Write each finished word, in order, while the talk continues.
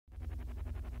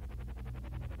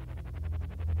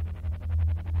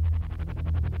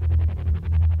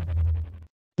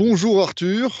Bonjour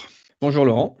Arthur, Bonjour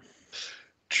Laurent.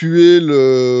 tu es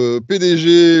le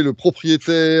PDG, le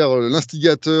propriétaire,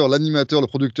 l'instigateur, l'animateur, le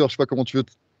producteur, je ne sais pas comment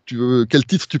quel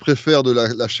titre tu préfères de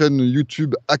la chaîne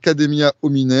YouTube Academia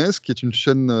Homines, qui est une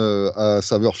chaîne à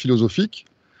saveur philosophique.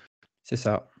 C'est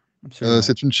ça, absolument.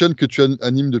 C'est une chaîne que tu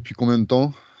animes depuis combien de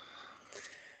temps?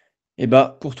 Et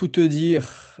bah, pour tout te dire,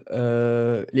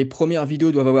 les premières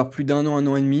vidéos doivent avoir plus d'1 an, 1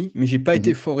 an et demi, mais j'ai pas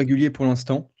été Mhm. fort régulier pour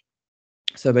l'instant.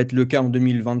 Ça va être le cas en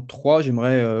 2023.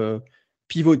 J'aimerais,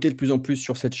 pivoter de plus en plus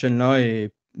sur cette chaîne-là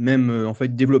et même, en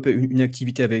fait, développer une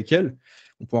activité avec elle.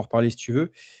 On peut en reparler si tu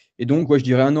veux. Et donc, ouais, je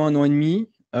dirais 1 an et demi,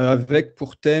 avec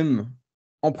pour thème,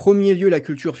 en premier lieu, la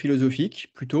culture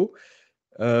philosophique plutôt,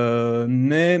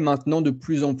 mais maintenant de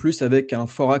plus en plus avec un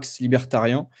fort axe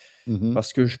libertarien. Mhm.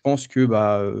 Parce que je pense que,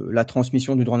 la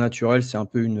transmission du droit naturel, c'est un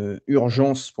peu une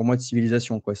urgence pour moi de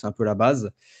civilisation, quoi. C'est un peu la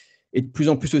base et de plus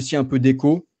en plus aussi un peu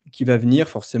d'éco qui va venir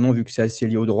forcément vu que c'est assez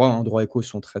lié au droit, hein. Droit et éco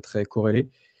sont très, très corrélés.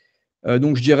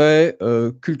 Donc je dirais,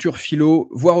 culture philo,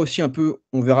 voire aussi un peu,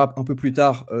 on verra un peu plus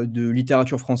tard, de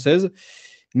littérature française,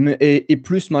 mais et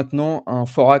plus maintenant un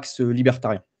fort axe,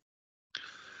 libertarien.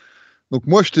 Donc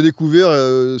moi, je t'ai découvert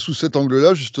sous cet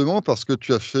angle-là, justement, parce que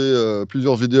tu as fait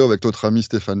plusieurs vidéos avec notre ami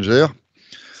Stéphane Gère,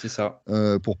 C'est ça,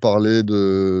 pour parler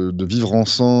de vivre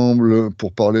ensemble,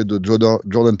 pour parler de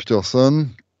Jordan Peterson.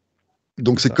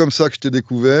 Donc c'est c'est ça, comme ça que je t'ai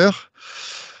découvert.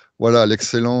 Voilà,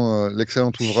 l'excellent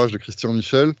ouvrage de Christian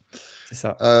Michel. c'est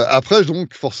ça. Après,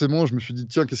 donc, forcément, je me suis dit,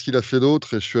 tiens, qu'est-ce qu'il a fait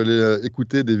d'autre? Et je suis allé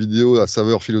écouter des vidéos à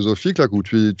saveur philosophique, là, où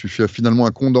tu fais finalement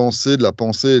un condensé de la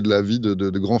pensée et de la vie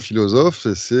de grands philosophes.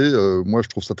 Et moi, je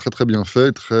trouve ça très, très bien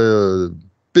fait, très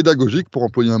pédagogique, pour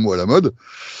employer un mot à la mode.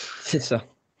 C'est ça.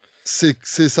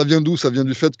 Ça vient d'où? Ça vient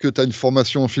du fait que tu as une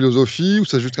formation en philosophie ou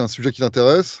c'est juste un sujet qui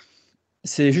t'intéresse?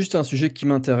 C'est juste un sujet qui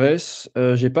m'intéresse.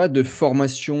 J'ai pas de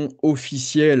formation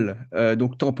officielle,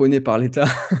 donc tamponnée par l'État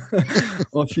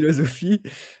en philosophie.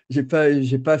 J'ai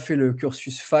pas fait le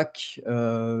cursus fac,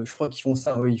 je crois qu'ils font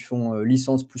ça, oui, ils font,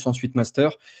 licence plus ensuite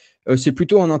master. C'est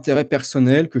plutôt un intérêt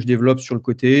personnel que je développe sur le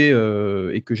côté,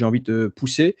 et que j'ai envie de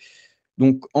pousser.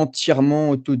 Donc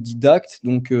entièrement autodidacte,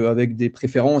 donc avec des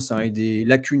préférences, hein, et des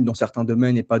lacunes dans certains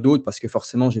domaines et pas d'autres parce que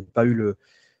forcément j'ai pas eu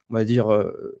on va dire,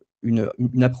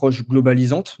 une approche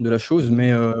globalisante de la chose, Mhm.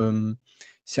 mais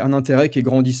c'est un intérêt qui est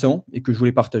grandissant et que je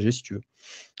voulais partager si tu veux.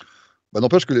 Bah,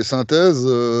 n'empêche que les synthèses,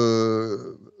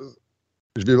 je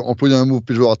vais employer un mot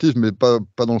péjoratif, mais pas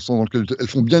dans le sens dans lequel elles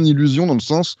font bien illusion, dans le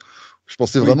sens, je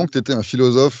pensais Oui, vraiment que tu étais un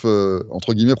philosophe,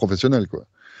 entre guillemets, professionnel, quoi.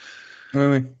 ouais,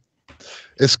 ouais.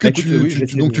 Est-ce que Bah, écoute, oui,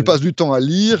 j'essaie donc tu de passes du temps à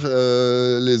lire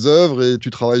les œuvres et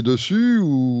tu travailles dessus,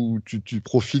 ou tu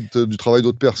profites du travail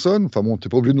d'autres personnes? Enfin bon, tu n'es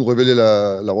pas obligé de nous révéler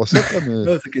la recette, là, mais...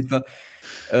 non, t'inquiète pas.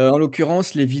 En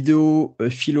l'occurrence, les vidéos,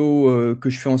 philo,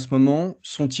 que je fais en ce moment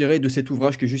sont tirées de cet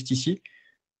ouvrage qui est juste ici.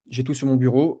 J'ai tout sur mon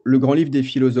bureau, Le grand livre des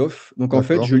philosophes. Donc en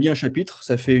fait, D'accord, je lis un chapitre,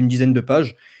 ça fait une dizaine de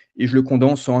pages et je le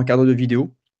condense en un quart d'heure de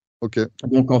vidéo. ok.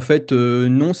 Donc en fait,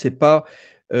 non, c'est pas,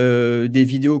 des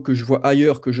vidéos que je vois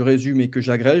ailleurs, que je résume et que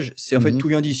j'agrège. C'est en fait, Mhm. tout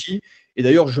vient d'ici et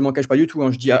d'ailleurs, je m'en cache pas du tout,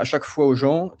 hein. Je dis à chaque fois aux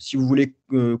gens: «Si vous voulez,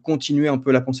 continuer un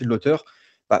peu la pensée de l'auteur,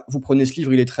 bah, vous prenez ce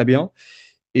livre, il est très bien»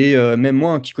 et même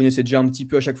moi, hein, qui connaissais déjà un petit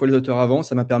peu à chaque fois les auteurs avant,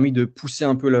 ça m'a permis de pousser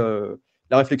un peu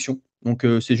la réflexion. Donc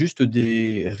c'est juste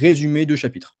des résumés de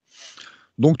chapitres.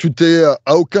 Donc tu t'es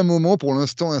à aucun moment pour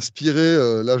l'instant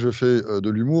inspiré, là je fais de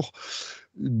l'humour,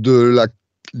 de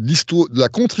de la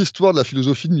contre-histoire de la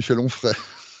philosophie de Michel Onfray.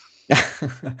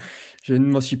 Je ne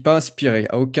m'en suis pas inspiré,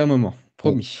 à aucun moment,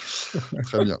 Bon, promis.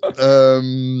 très bien.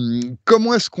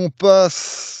 Comment est-ce qu'on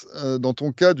passe, dans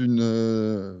ton cas,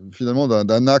 finalement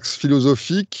d'un axe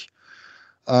philosophique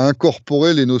à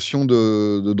incorporer les notions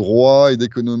de droit et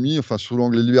d'économie, enfin sous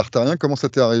l'angle libertarien? Comment ça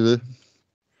t'est arrivé?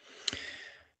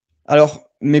 Alors,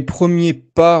 mes premiers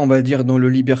pas, on va dire, dans le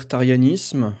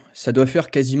libertarianisme, ça doit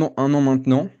faire quasiment 1 an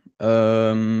maintenant.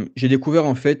 J'ai découvert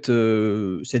en fait,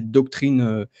 cette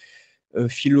doctrine,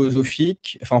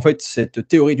 philosophique, enfin en fait cette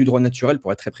théorie du droit naturel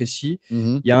pour être très précis,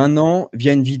 Mhm. il y a 1 an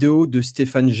via une vidéo de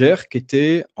Stéphane Gère qui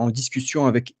était en discussion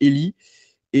avec Elie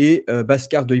et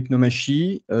Bhaskar de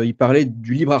Hypnomachie. Il parlait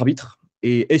du libre arbitre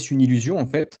et est-ce une illusion en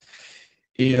fait?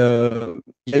 Et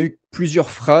il y a eu plusieurs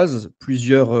phrases,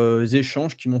 plusieurs,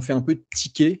 échanges qui m'ont fait un peu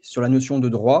tiquer sur la notion de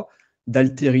droit,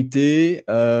 d'altérité,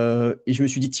 et je me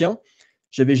suis dit: «Tiens,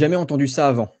 j'avais jamais entendu ça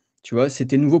avant». Tu vois?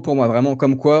 C'était nouveau pour moi, vraiment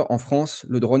comme quoi en France,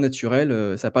 le droit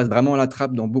naturel, ça passe vraiment à la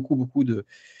trappe dans beaucoup, beaucoup de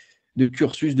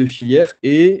cursus, de filières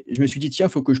et je me suis dit: «Tiens,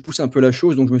 il faut que je pousse un peu la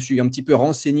chose», donc je me suis un petit peu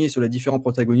renseigné sur les différents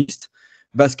protagonistes.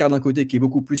 Bhaskar d'un côté qui est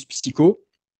beaucoup plus psycho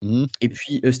Mhm. et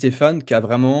puis, Stéphane qui a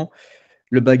vraiment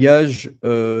le bagage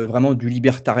vraiment du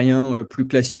libertarien plus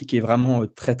classique et vraiment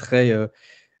très, très,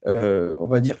 on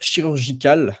va dire,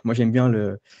 chirurgical. Moi, j'aime bien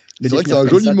le C'est vrai que c'est définir un comme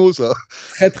joli ça. mot, ça.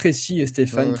 Très précis,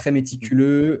 Stéphane, Ouais. très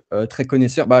méticuleux, très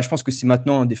connaisseur. Bah, je pense que c'est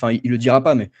maintenant, enfin, il le dira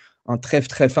pas, mais un très,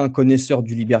 très fin connaisseur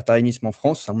du libertarianisme en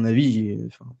France, à mon avis.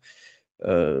 Enfin,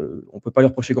 on peut pas lui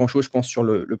reprocher grand-chose, je pense, sur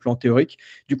le plan théorique.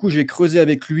 Du coup, j'ai creusé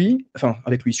avec lui,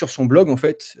 sur son blog, en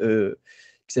fait,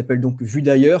 qui s'appelle donc Vue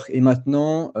d'ailleurs, et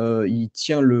maintenant, il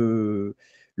tient le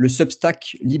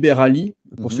Substack Liberali,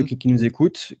 pour ceux Mhm. qui nous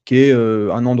écoutent, qui est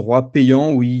un endroit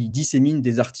payant où il dissémine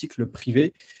des articles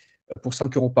privés pour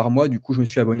 5 € par mois. Du coup, je me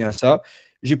suis abonné à ça.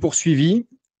 J'ai poursuivi.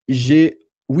 J'ai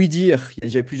oui dire, il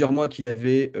y a plusieurs mois qu'il y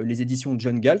avait les éditions de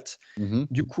John Galt. Mhm.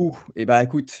 Du coup,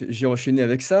 écoute, j'ai enchaîné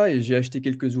avec ça et j'ai acheté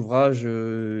quelques ouvrages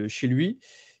chez lui,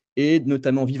 et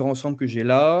notamment Vivre ensemble que j'ai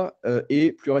là,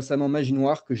 et plus récemment Magie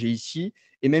noire que j'ai ici,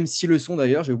 et même 6 leçons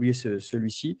d'ailleurs, j'ai oublié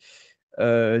celui-ci,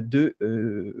 de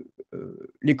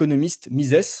l'économiste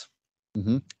Mises.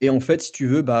 Mhm. Et en fait, si tu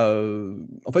veux,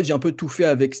 en fait, j'ai un peu tout fait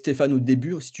avec Stéphane au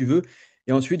début, si tu veux,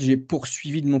 et ensuite j'ai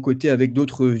poursuivi de mon côté avec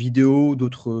d'autres vidéos,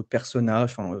 d'autres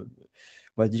personnages, enfin,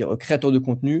 on va dire créateurs de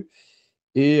contenu,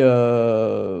 et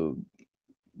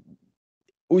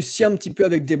aussi un petit peu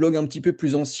avec des blogs un petit peu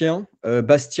plus anciens,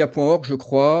 bastia.org, je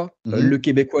crois, Mhm. Le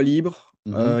Québécois libre,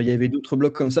 Mhm. il y avait d'autres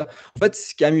blogs comme ça. En fait,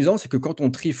 ce qui est amusant, c'est que quand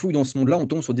on trifouille dans ce monde-là, on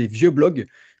tombe sur des vieux blogs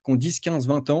qui ont 10, 15,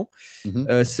 20 ans.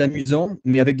 Mhm. C'est amusant,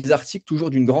 mais avec des articles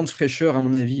toujours d'une grande fraîcheur, à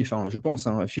mon avis, enfin, je pense,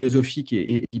 hein, philosophique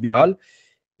et libéral.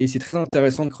 Et c'est très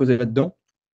intéressant de creuser là-dedans.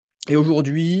 Et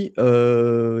aujourd'hui,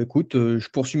 écoute, je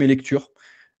poursuis mes lectures.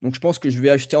 Donc, je pense que je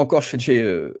vais acheter encore chez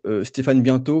Stéphane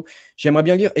bientôt. J'aimerais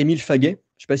bien lire Émile Faguet.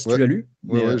 Je ne sais pas si tu Ouais. l'as lu,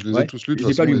 Ouais, mais ouais, je les ai ouais, tous lus, de je toute ne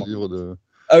l'ai pas façon, lu, les moi. livres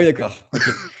Ah oui, d'accord. Ok.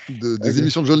 des Ok.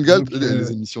 émissions de John Galt, Donc,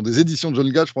 des éditions de John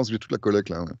Galt, je pense que j'ai toute la collecte,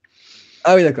 là. Ouais.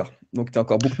 ah oui, d'accord. Donc, tu es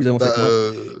encore beaucoup plus avancé Bah, que moi.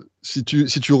 si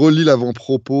tu relis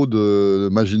l'avant-propos de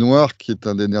Magie Noire, qui est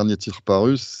un des derniers titres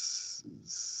parus,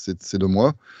 c'est de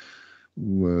moi.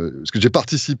 Parce que j'ai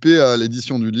participé à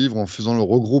l'édition du livre en faisant le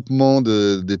regroupement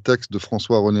des textes de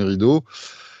François-René Rideau.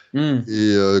 Hmm.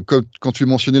 Et quand tu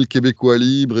mentionnais le Québécois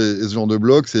libre et ce genre de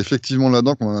blog, c'est effectivement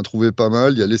là-dedans qu'on en a trouvé pas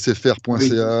mal. Il y a Oui,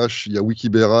 laisserfaire.ch, il y a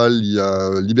Wikibéral, il y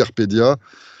a Liberpédia.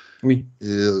 oui.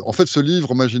 Et en fait, ce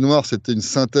livre, Magie Noire, c'était une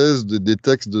synthèse des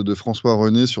textes de François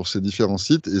René sur ces différents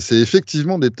sites. Et c'est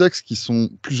effectivement des textes qui sont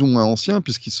plus ou moins anciens,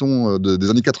 puisqu'ils sont des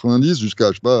années 90 jusqu'à,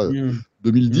 je sais pas, Hmm.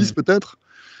 2010 Hmm. peut-être.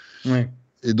 Ouais.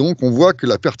 Et donc, on voit que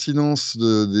la pertinence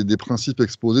des principes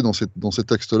exposés dans ces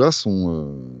textes-là,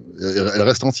 elle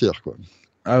reste entière, quoi.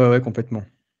 Ah ouais, ouais, complètement.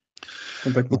 Donc,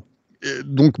 Complètement.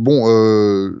 donc, bon,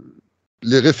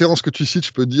 les références que tu cites,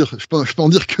 je peux en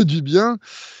dire que du bien.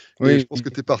 Et je Oui. pense que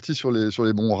tu es parti sur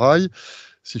les bons rails.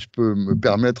 Si je peux me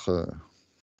permettre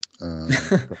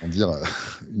comment dire,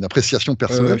 une appréciation Ouais, ouais,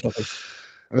 personnelle. je t'en prie.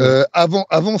 Ouais, ouais.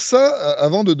 Avant ça,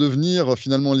 avant de devenir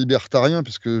finalement libertarien,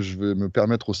 puisque je vais me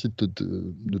permettre aussi de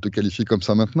te qualifier comme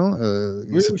ça maintenant, Oui,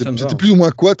 oui, c'était ça me va, c'était hein. plus ou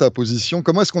moins quoi ta position?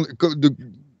 Comment est-ce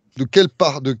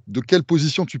de quelle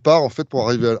position tu pars en fait pour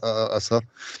arriver à ça?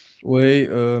 Oui,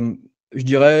 je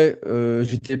dirais,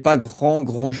 j'étais pas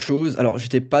grand chose. Alors,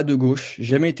 j'étais pas de gauche, j'ai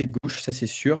jamais été de gauche, ça c'est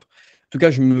sûr. En tout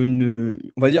cas,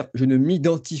 on va dire, je ne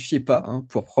m'identifiais pas, hein,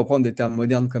 pour reprendre des termes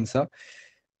modernes comme ça.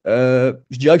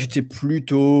 Je dirais que j'étais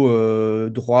plutôt,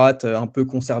 droite, un peu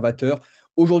conservateur.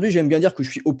 Aujourd'hui, j'aime bien dire que je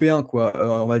suis OP1 quoi,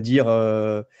 on va dire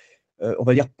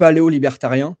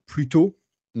paléo-libertarien plutôt.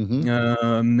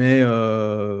 Mhm. Mais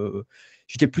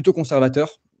j'étais plutôt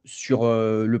conservateur sur,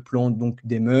 le plan donc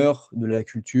des mœurs, de la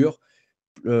culture,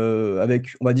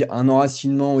 avec, on va dire, un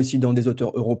enracinement aussi dans des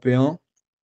auteurs européens,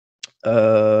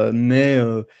 mais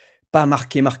pas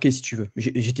marqué si tu veux.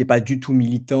 J'étais pas du tout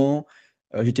militant,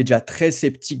 j'étais déjà très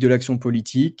sceptique de l'action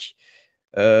politique.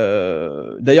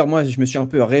 D'ailleurs, moi, je me suis un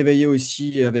peu réveillé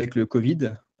aussi avec le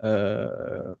Covid.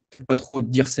 Faut pas trop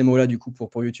dire ces mots-là du coup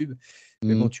pour YouTube,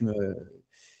 mais bon, Mhm.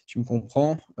 tu me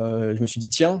comprends. Je me suis dit: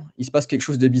 «Tiens, il se passe quelque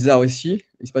chose de bizarre aussi,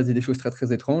 il se passe des choses très,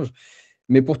 très étranges».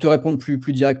 Mais pour te répondre plus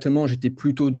directement, j'étais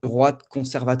plutôt droite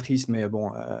conservatrice, mais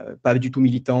bon, pas du tout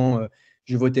militant,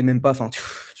 je votais même pas, enfin,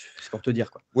 c'est pour te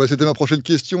dire, quoi. Ouais, c'était ma prochaine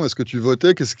question. Est-ce que tu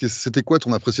votais? C'était quoi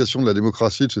ton appréciation de la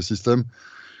démocratie, de ce système?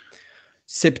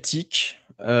 Sceptique,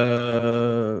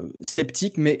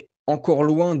 mais encore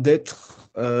loin d'être,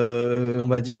 on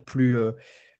va dire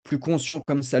plus conscient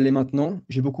comme ça l'est maintenant.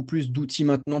 J'ai beaucoup plus d'outils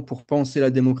maintenant pour penser la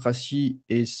démocratie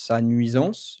et sa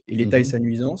nuisance et l'État et Mhm. sa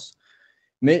nuisance.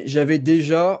 Mais j'avais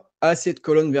déjà assez de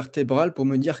colonnes vertébrales pour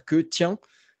me dire que tiens,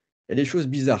 il y a des choses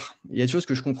bizarres. Il y a des choses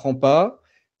que je comprends pas.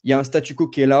 Il y a un statu quo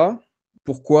qui est là.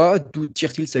 Pourquoi? D'où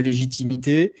tire-t-il sa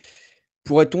légitimité?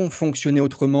 Pourrait-on fonctionner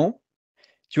autrement?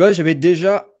 Tu vois, j'avais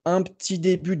déjà un petit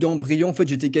début d'embryon. En fait,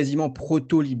 j'étais quasiment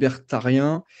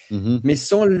proto-libertarien, Mhm. mais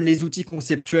sans les outils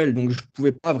conceptuels. Donc, je ne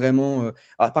pouvais pas vraiment.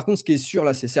 Par contre, ce qui est sûr,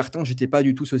 là, c'est certain, j'étais pas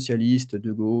du tout socialiste,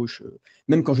 de gauche.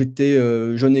 Même quand j'étais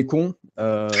jeune et con,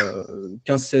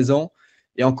 15-16 ans,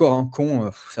 et encore un con,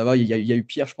 ça va, il y a eu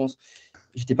pire, je pense.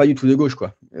 J'étais pas du tout de gauche,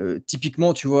 quoi.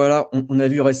 Typiquement, tu vois, là, on a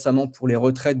vu récemment pour les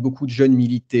retraites beaucoup de jeunes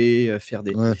militer, faire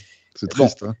des. Ouais, c'est Bon,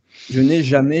 triste, hein. je n'ai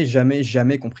jamais, jamais,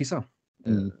 jamais compris ça.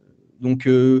 Mhm. Donc,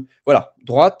 voilà,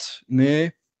 droite,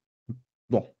 mais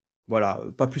bon, voilà,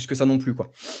 pas plus que ça non plus, quoi.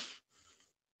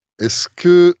 Est-ce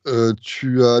que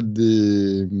tu as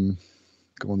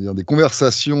comment dire, des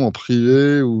conversations en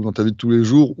privé ou dans ta vie de tous les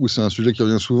jours où c'est un sujet qui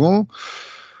revient souvent,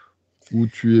 ou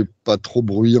tu es pas trop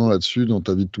bruyant là-dessus dans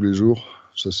ta vie de tous les jours?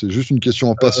 Ça, c'est juste une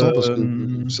question en passant parce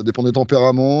que ça dépend des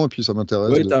tempéraments et puis ça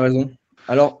m'intéresse Oui, de. tu as raison.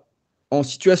 Alors, en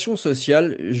situation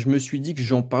sociale, je me suis dit que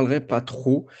j'en parlerais pas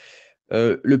trop.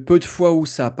 Le peu de fois où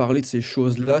ça a parlé de ces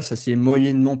choses-là, ça s'est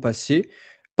moyennement passé.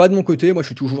 Pas de mon côté, moi je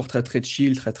suis toujours très, très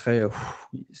chill, très, très,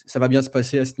 ça va bien se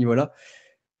passer à ce niveau-là.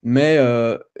 Mais,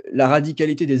 la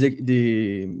radicalité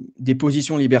des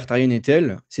positions libertariennes est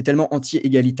telle, c'est tellement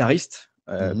anti-égalitariste,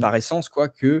 Mhm. par essence quoi,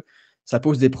 que ça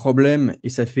pose des problèmes et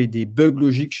ça fait des bugs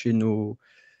logiques chez on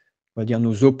va dire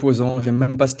nos opposants. J'aime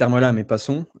même pas ce terme-là, mais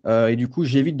passons. Et du coup,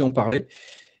 j'évite d'en parler.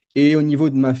 Et au niveau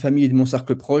de ma famille et de mon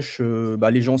cercle proche,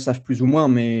 les gens savent plus ou moins,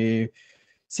 mais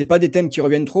c'est pas des thèmes qui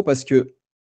reviennent trop parce que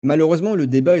malheureusement, le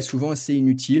débat est souvent assez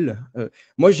inutile.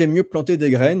 Moi, j'aime mieux planter des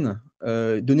graines,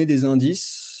 donner des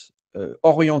indices,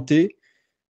 orienter,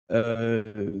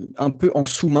 un peu en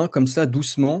sous-main, comme ça,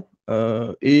 doucement,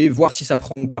 et voir si ça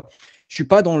prend ou pas. Je suis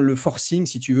pas dans le forcing,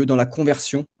 si tu veux, dans la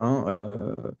conversion, hein.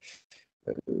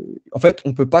 En fait,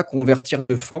 on peut pas convertir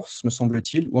de force, me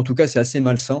semble-t-il, ou en tout cas, c'est assez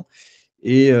malsain.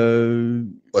 Et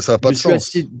Ouais, ça n'a pas je de suis sens.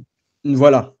 assez,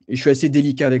 voilà, et je suis assez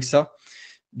délicat avec ça.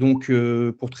 Donc,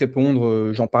 pour te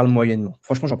répondre, j'en parle moyennement.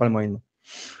 Franchement, j'en parle moyennement.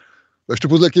 Bah, je te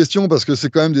pose la question parce que c'est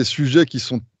quand même des sujets qui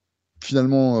sont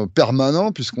finalement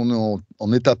permanents, puisqu'on est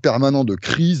en état permanent de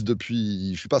crise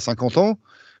depuis, je sais pas, 50 ans.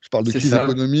 Je parle de C'est crise ça,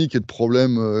 économique et de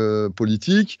problèmes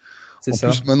politiques. c'est En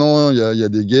plus, ça. maintenant, il y a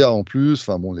des guerres en plus.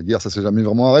 Enfin bon, les guerres, ça s'est jamais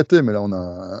vraiment arrêté, mais là, on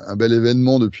a un bel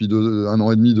événement depuis un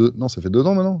an et demi. Non, ça fait 2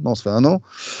 ans maintenant. Non, ça fait un an.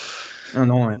 Un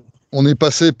an, ouais. On est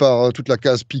passé par toute la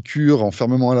case piqûre,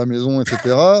 enfermement à la maison,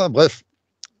 etc. Bref,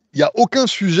 il n'y a aucun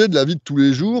sujet de la vie de tous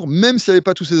les jours, même s'il n'y avait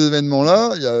pas tous ces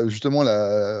événements-là. Il y a justement,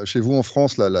 chez vous en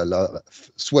France, la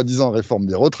soi-disant réforme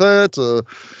des retraites.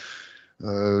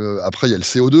 Après, il y a le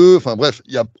CO2. Enfin bref,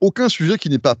 il n'y a aucun sujet qui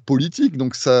n'est pas politique.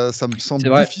 Donc ça me C'est semble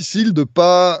vrai. difficile de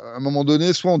pas, à un moment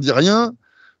donné, soit on dit rien,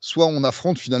 soit on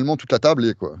affronte finalement toute la table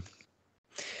et quoi.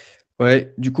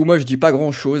 Ouais, du coup, moi, je dis pas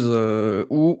grand-chose,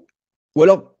 ou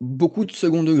alors beaucoup de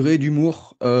second degré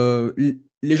d'humour.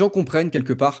 Les gens comprennent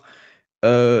quelque part.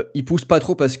 Ils poussent pas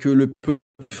trop parce que le peu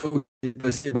qui est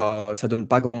passé, ça donne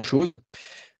pas grand-chose.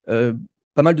 Heu,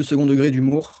 Pas mal de second degré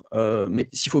d'humour, mais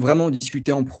s'il faut vraiment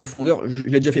discuter en profondeur, je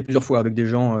l'ai déjà fait plusieurs fois avec des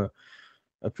gens,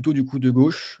 plutôt du coup de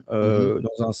gauche, Mhm.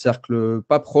 dans un cercle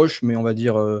pas proche, mais on va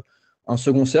dire, un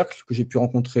second cercle que j'ai pu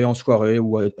rencontrer en soirée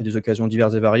ou à des occasions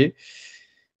diverses et variées.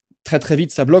 Très, très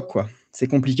vite, ça bloque, quoi. C'est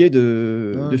compliqué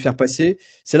de Ouais. faire passer.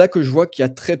 C'est là que je vois qu'il y a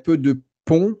très peu de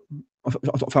ponts,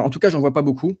 en tout cas, j'en vois pas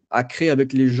beaucoup, à créer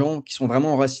avec les gens qui sont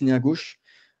vraiment enracinés à gauche.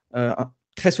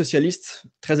 Très socialiste,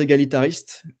 très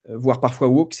égalitariste, voire parfois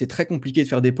woke, c'est très compliqué de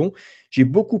faire des ponts. J'ai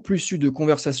beaucoup plus eu de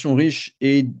conversations riches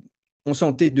et on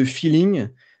sentait de feeling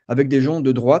avec des gens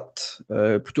de droite,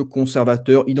 plutôt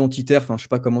conservateurs, identitaires, enfin je sais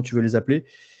pas comment tu veux les appeler,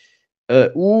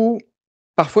 où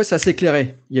parfois ça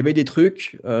s'éclairait. Il y avait des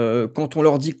trucs, quand on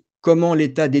leur dit comment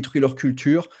l'État détruit leur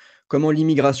culture, comment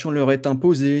l'immigration leur est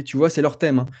imposée, tu vois? C'est leur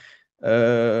thème, hein.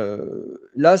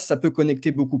 Là, ça peut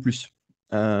connecter beaucoup plus.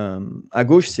 À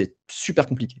gauche, c'est super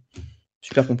compliqué,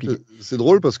 super compliqué. C'est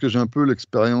drôle parce que j'ai un peu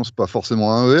l'expérience, pas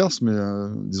forcément inverse, mais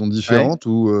disons Ouais. différente,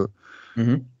 où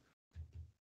Mmh.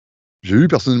 j'ai eu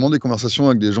personnellement des conversations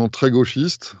avec des gens très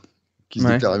gauchistes qui se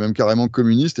Ouais. déclaraient même carrément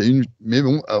communistes. Mais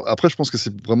bon, après, je pense que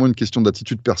c'est vraiment une question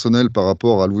d'attitude personnelle par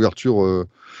rapport à l'ouverture,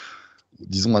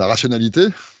 disons, à la rationalité.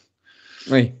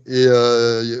 Oui. Et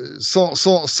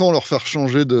sans leur faire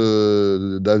changer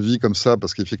d'avis comme ça,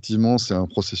 parce qu'effectivement, c'est un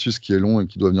processus qui est long et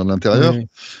qui doit venir de l'intérieur. Oui.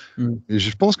 Mmh. Et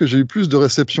je pense que j'ai eu plus de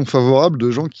réception favorable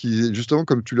de gens qui, justement,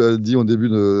 comme tu l'as dit au début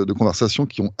de conversation,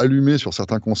 qui ont allumé sur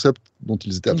certains concepts dont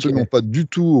ils étaient absolument OK. pas du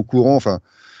tout au courant, enfin,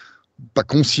 pas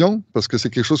conscients, parce que c'est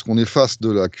quelque chose qu'on efface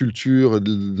de la culture et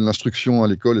de l'instruction à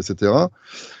l'école, etc.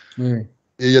 Oui, oui.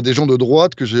 Et il y a des gens de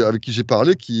droite avec qui j'ai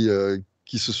parlé qui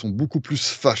qui se sont beaucoup plus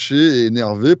fâchés et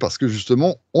énervés parce que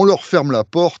justement, on leur ferme la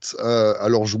porte à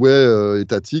leurs jouets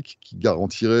étatiques qui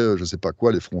garantiraient, je ne sais pas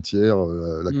quoi, les frontières,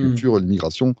 la culture,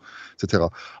 l'immigration, etc.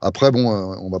 Après, bon,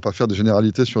 on ne va pas faire des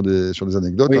généralités sur des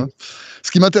anecdotes. Oui. Hein.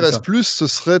 Ce qui m'intéresse plus, ce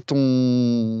serait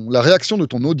la réaction de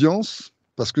ton audience,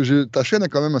 parce que ta chaîne a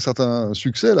quand même un certain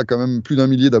succès, elle a quand même plus d'1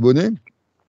 millier d'abonnés.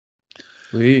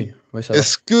 Oui, ça va.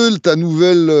 Est-ce que ta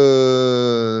nouvelle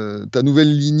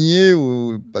lignée,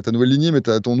 ou pas ta nouvelle lignée, mais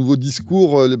ton nouveau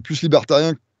discours plus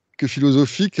libertarien que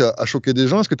philosophique a choqué des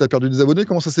gens? Est-ce que tu as perdu des abonnés?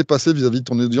 Comment ça s'est passé vis-à-vis de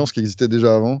ton audience qui existait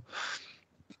déjà avant?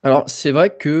 Alors, c'est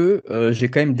vrai que j'ai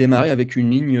quand même démarré avec une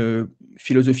ligne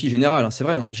philosophie générale. Hein. C'est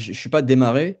vrai, je suis pas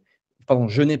démarré, pardon,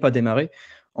 je n'ai pas démarré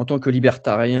en tant que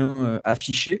libertarien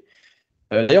affiché.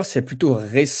 D'ailleurs, c'est plutôt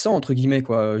récent, entre guillemets,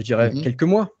 quoi. Je dirais quelques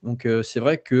mois. Donc, c'est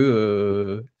vrai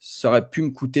que ça aurait pu me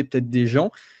coûter peut-être des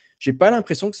gens. J'ai pas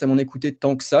l'impression que ça m'en ait coûté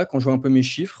tant que ça. Quand je vois un peu mes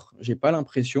chiffres, j'ai pas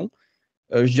l'impression.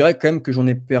 Je dirais quand même que j'en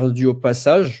ai perdu au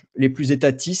passage. Les plus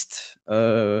étatistes,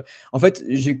 en fait,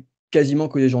 j'ai quasiment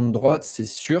que des gens de droite, c'est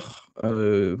sûr,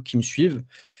 qui me suivent.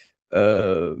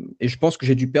 Et je pense que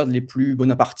j'ai dû perdre les plus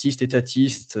bonapartistes,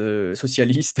 étatistes,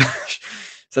 socialistes.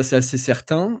 Ça, c'est assez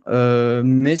certain,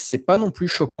 mais c'est pas non plus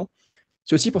choquant.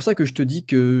 C'est aussi pour ça que je te dis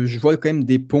que je vois quand même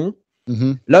des ponts.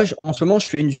 Là, en ce moment, je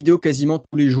fais une vidéo quasiment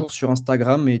tous les jours sur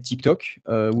Instagram et TikTok,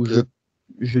 où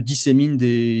je dissémine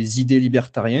des idées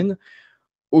libertariennes.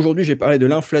 Aujourd'hui, j'ai parlé de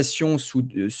l'inflation sous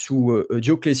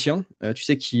Dioclétien, tu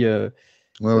sais, qui,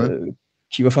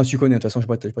 enfin, tu connais, de toute façon, je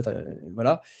sais pas,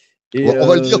 voilà. Et on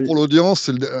va le dire pour l'audience,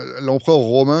 c'est l'empereur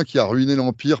romain qui a ruiné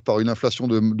l'Empire par une inflation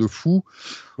de fou,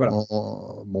 voilà.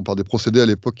 Par des procédés à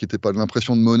l'époque qui n'étaient pas de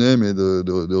l'impression de monnaie, mais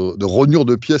de rognure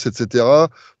de pièces, etc.,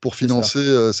 pour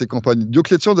financer ses campagnes.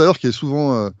 Dioclétien, d'ailleurs, qui est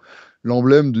souvent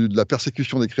l'emblème de la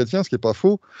persécution des chrétiens, ce qui n'est pas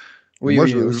faux. Oui, moi,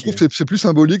 je trouve que c'est plus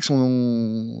symbolique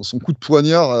son coup de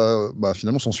poignard,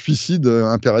 finalement son suicide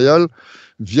impérial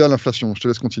via l'inflation. Je te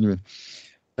laisse continuer.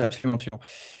 Absolument.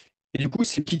 Et du coup,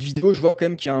 ces petites vidéos, je vois quand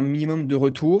même qu'il y a un minimum de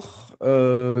retours,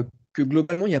 que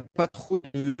globalement, il n'y a pas trop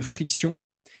de friction.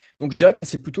 Donc, je dirais que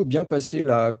c'est plutôt bien passé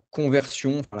la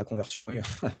conversion,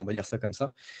 on va dire ça comme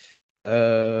ça.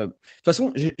 De toute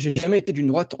façon, j'ai jamais été d'une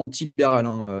droite anti-libérale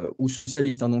ou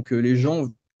socialiste. Donc, les gens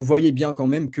voyaient bien quand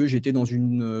même que j'étais dans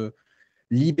une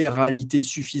libéralité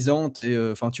suffisante. Et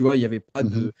tu vois, il n'y avait pas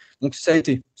de. Donc, ça a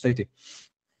été.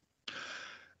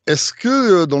 Est-ce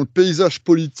que dans le paysage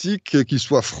politique, qu'il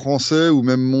soit français ou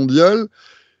même mondial,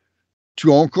 tu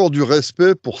as encore du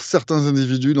respect pour certains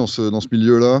individus dans ce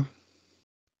milieu-là?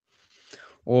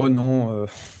 Oh non,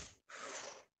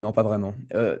 non, pas vraiment.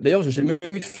 D'ailleurs, j'ai jamais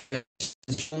eu de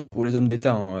félicitations pour les hommes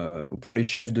d'État, ou pour les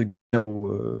chefs de guerre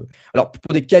alors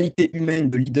pour des qualités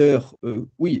humaines de leader,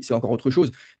 oui, c'est encore autre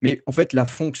chose. Mais en fait, la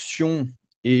fonction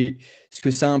et ce que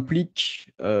ça implique,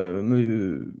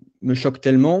 me choque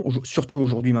tellement, surtout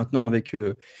aujourd'hui maintenant avec,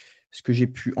 ce que j'ai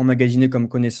pu emmagasiner comme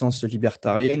connaissances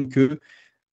libertariennes, que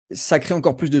ça crée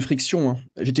encore plus de friction, hein.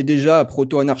 J'étais déjà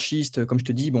proto-anarchiste, comme je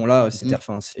te dis. Bon là,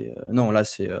 non, là,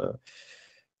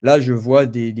 là, je vois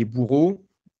des bourreaux,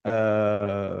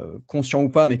 conscients ou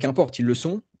pas, mais qu'importe, ils le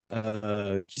sont,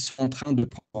 qui sont en train de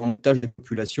prendre en otage des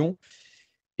populations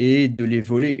et de les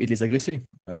voler et de les agresser.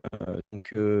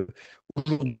 Donc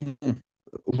aujourd'hui, non.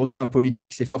 Aujourd'hui, en politique,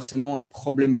 c'est forcément un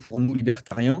problème pour nous,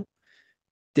 libertariens.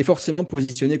 Tu es forcément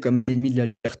positionné comme ennemi de la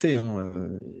liberté, hein,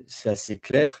 c'est assez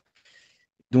clair.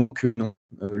 Donc non,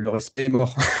 le respect est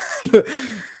mort.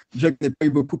 Déjà que je n'ai pas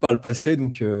eu beaucoup par le passé,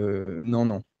 donc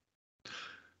non.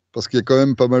 Parce qu'il y a quand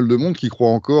même pas mal de monde qui croit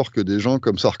encore que des gens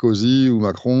comme Sarkozy ou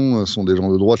Macron sont des gens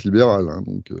de droite libérale. Hein,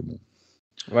 donc, bon.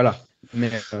 Voilà, mais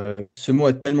ce mot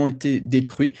a tellement été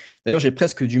détruit. D'ailleurs, j'ai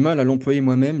presque du mal à l'employer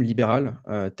moi-même, libéral,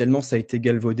 tellement ça a été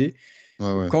galvaudé.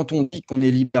 Ouais. Quand on dit qu'on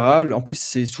est libéral, en plus,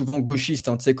 c'est souvent gauchiste.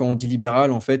 Hein, tu sais, quand on dit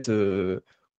libéral, en fait,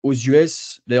 aux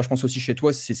US, d'ailleurs, je pense aussi chez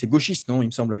toi, c'est gauchiste, non? Il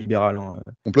me semble, libéral. Hein.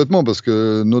 Complètement, parce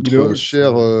que notre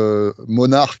cher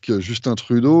monarque Justin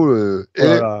Trudeau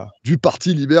est du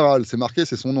Parti libéral. C'est marqué,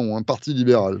 c'est son nom, Parti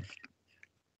libéral.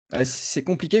 C'est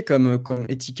compliqué comme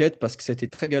étiquette parce que ça a été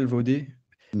très galvaudé.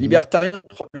 Libertarien,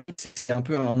 c'est un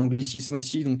peu un anglicisme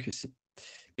aussi. Donc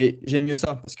et j'aime mieux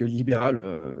ça parce que libéral,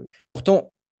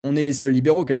 pourtant, on est les seuls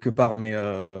libéraux quelque part. Mais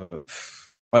le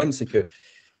problème, c'est que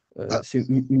c'est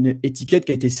une étiquette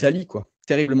qui a été salie, quoi,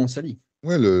 terriblement salie.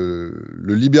 Ouais,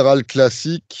 le libéral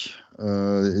classique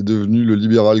est devenu le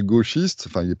libéral gauchiste.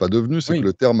 Enfin, il n'est pas devenu, c'est que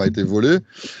le terme a été volé.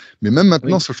 Mais même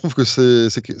maintenant, je trouve que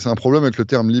c'est un problème avec le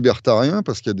terme libertarien,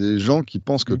 parce qu'il y a des gens qui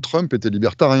pensent que Trump était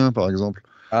libertarien, par exemple.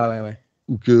 Ah ouais.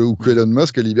 Ou que Elon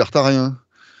Musk est libertarien.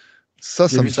 Ça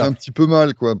J'ai me vu fait un ça. petit peu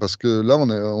mal, quoi, parce que là,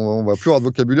 on va plus avoir de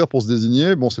vocabulaire pour se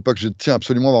désigner. Bon, c'est pas que je tiens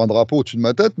absolument à avoir un drapeau au-dessus de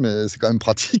ma tête, mais c'est quand même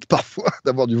pratique parfois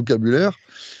d'avoir du vocabulaire.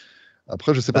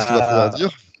 Après, je sais pas ce qu'il va falloir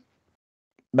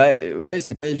Bah, dire. ouais,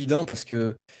 c'est pas évident parce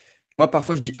que moi,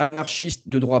 parfois, je dis anarchiste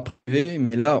de droit privé,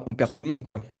 mais là, on perd tout le monde,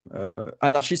 quoi.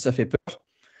 Anarchiste, ça fait peur.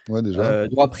 Ouais, déjà.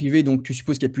 Droit privé, donc tu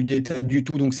supposes qu'il n'y a plus d'État du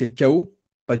tout, donc c'est le chaos.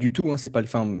 Pas du tout, hein, c'est pas le.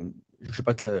 Enfin, je ne vais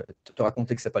pas te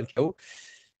raconter que c'est pas le chaos.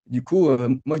 Du coup,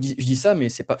 moi, je dis ça, mais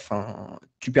c'est pas. Enfin,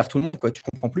 tu perds tout le monde, quoi. Tu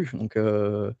comprends plus. Donc,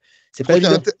 Je c'est pas crois qu'il y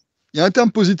a évident. il y a un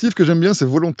terme positif que j'aime bien, c'est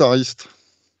volontariste.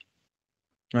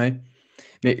 Ouais.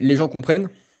 Mais les gens comprennent?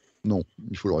 Non,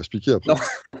 il faut leur expliquer après. Non.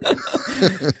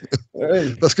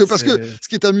 Ouais, Parce que c'est. ce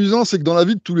qui est amusant, c'est que dans la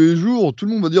vie de tous les jours, tout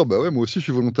le monde va dire, bah ouais, moi aussi je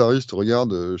suis volontariste,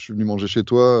 regarde, je suis venu manger chez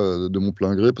toi de mon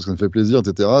plein gré parce que ça me fait plaisir,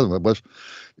 etc. Bah, bref.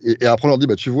 Et après on leur dit,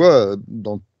 bah tu vois,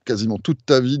 dans quasiment toute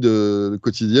ta vie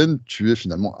quotidienne, tu es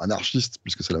finalement anarchiste,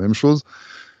 puisque c'est la même chose.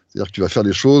 C'est-à-dire que tu vas faire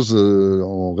les choses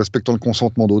en respectant le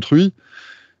consentement d'autrui.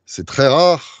 C'est très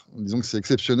rare, disons que c'est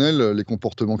exceptionnel, les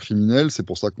comportements criminels, c'est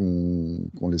pour ça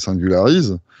qu'on les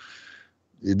singularise.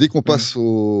 Et dès qu'on Mm. passe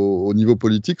au niveau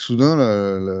politique, soudain,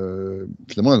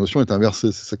 finalement, la notion est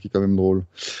inversée. C'est ça qui est quand même drôle.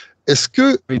 Est-ce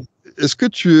que, Oui. est-ce que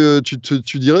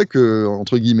tu dirais que,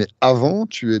 entre guillemets, avant,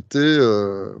 tu étais,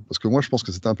 parce que moi, je pense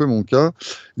que c'était un peu mon cas,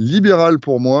 libéral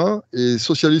pour moi et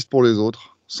socialiste pour les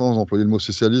autres, sans employer le mot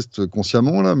socialiste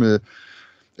consciemment, là, mais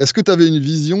est-ce que tu avais une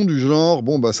vision du genre,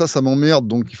 bon, bah ça m'emmerde,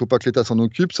 donc il faut pas que l'État s'en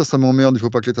occupe, ça m'emmerde, il faut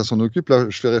pas que l'État s'en occupe. Là,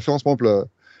 je fais référence, par exemple,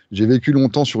 j'ai vécu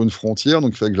longtemps sur une frontière,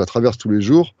 donc il fallait que je la traverse tous les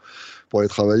jours pour aller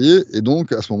travailler. Et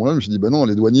donc, à ce moment-là, je me suis dit, bah non,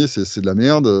 les douaniers, c'est de la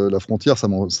merde, la frontière, ça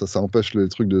empêche les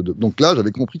trucs Donc là,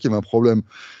 j'avais compris qu'il y avait un problème.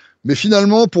 Mais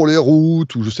finalement, pour les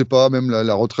routes, ou je sais pas, même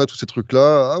la retraite, ou ces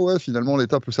trucs-là, ah ouais, finalement,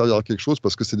 l'État peut servir à quelque chose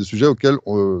parce que c'est des sujets auxquels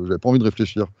j'avais pas envie de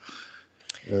réfléchir.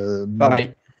 Euh,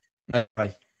 Pareil. Ouais,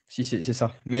 pareil. Si, c'est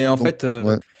ça. Mais en donc, fait,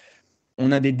 ouais.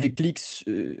 on a des déclics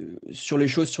sur les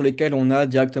choses sur lesquelles on a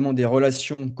directement des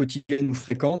relations quotidiennes ou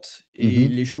fréquentes et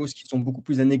Mhm, les choses qui sont beaucoup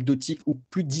plus anecdotiques ou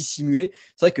plus dissimulées.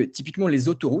 C'est vrai que typiquement les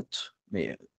autoroutes,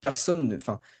 mais personne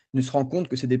ne se rend compte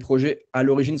que c'est des projets à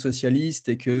l'origine socialistes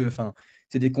et que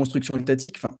c'est des constructions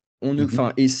étatiques.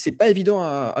 mhm. Et c'est pas évident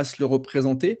à se le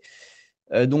représenter.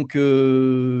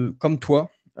 Comme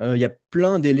toi, il y a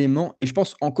plein d'éléments et je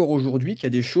pense encore aujourd'hui qu'il y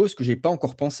a des choses que j'ai pas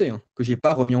encore pensées, hein, que j'ai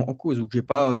pas remis en cause ou que j'ai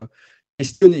pas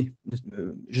questionné.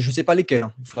 Je ne sais pas lesquels,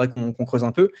 hein. Il faudrait qu'on creuse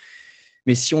un peu.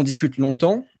 Mais si on discute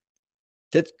longtemps,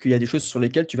 peut-être qu'il y a des choses sur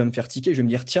lesquelles tu vas me faire tiquer. Je vais me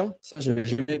dire, tiens, ça, j'avais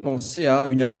jamais pensé à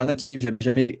une alternative. J'avais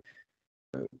jamais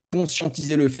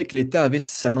conscientisé le fait que l'État avait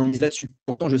sa main mise là-dessus.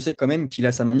 Pourtant, je sais quand même qu'il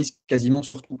a sa main mise quasiment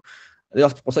sur tout.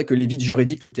 D'ailleurs, c'est pour ça que les vides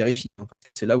juridiques me terrifient.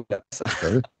 C'est là où il a ça. Bah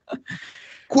oui.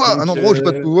 Quoi? Un Donc, endroit où j'ai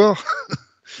pas de pouvoir?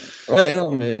 ouais,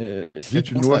 non, mais c'est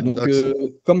Vite une exactement loi, ça. une Donc, taxe.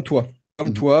 comme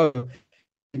Mhm. toi,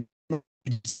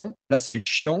 là, c'est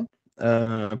chiant.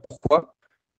 Pourquoi?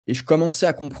 Et je commençais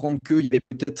à comprendre qu'il y avait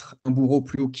peut-être un bourreau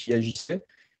plus haut qui agissait.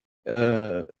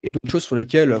 Et d'autres choses sur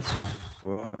lesquelles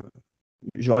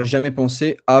j'aurais jamais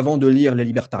pensé, avant de lire Les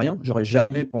Libertariens, j'aurais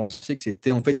jamais pensé que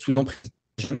c'était en fait sous emprise.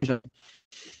 Jamais, jamais.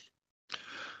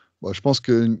 Bon, je pense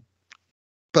que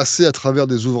passer à travers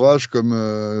des ouvrages comme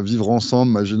Vivre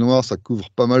ensemble, Magie noire, ça couvre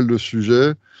pas mal de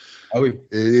sujets, Ah oui.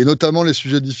 et notamment les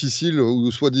sujets difficiles ou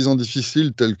soi-disant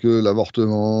difficiles tels que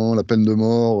l'avortement, la peine de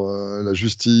mort, la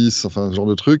justice, enfin ce genre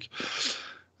de trucs.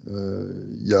 C'est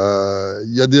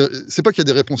pas qu'il y a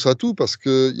des réponses à tout, parce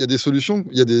qu'il y a des solutions,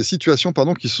 il y a des situations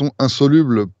pardon, qui sont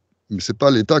insolubles, mais c'est pas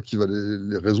l'État qui va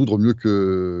les résoudre mieux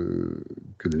que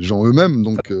les gens eux-mêmes.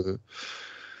 Bon,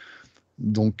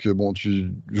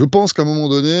 je pense qu'à un moment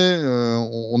donné,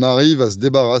 on arrive à se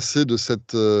débarrasser de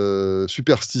cette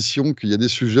superstition qu'il y a des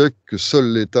sujets que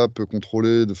seul l'État peut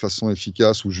contrôler de façon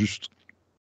efficace ou juste.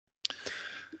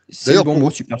 C'est le D'ailleurs, bon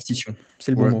mot, superstition. C'est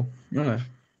le bon ouais, mot. Ouais.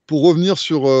 pour revenir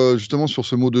justement sur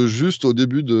ce mot de juste, au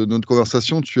début de notre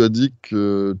conversation, tu as dit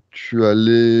que tu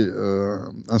allais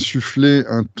insuffler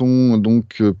un ton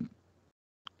donc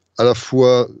à la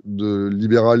fois de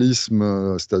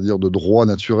libéralisme, c'est-à-dire de droit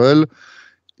naturel,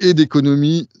 et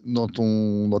d'économie dans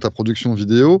ta production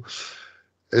vidéo.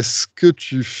 Est-ce que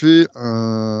tu fais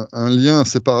un lien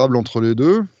inséparable entre les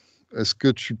deux? Est-ce que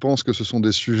tu penses que ce sont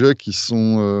des sujets qui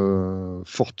sont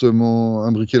fortement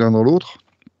imbriqués l'un dans l'autre?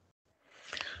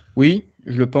 Oui,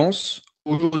 je le pense.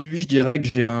 Aujourd'hui, je dirais que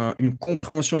j'ai une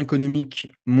compréhension économique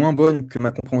moins bonne que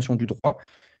ma compréhension du droit.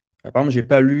 Par exemple, j'ai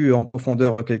pas lu en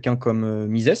profondeur quelqu'un comme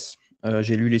Mises.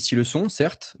 J'ai lu les 6 leçons,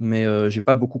 certes, mais j'ai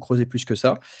pas beaucoup creusé plus que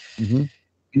ça. Mhm.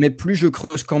 Mais plus je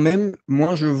creuse quand même,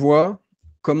 moins je vois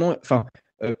comment.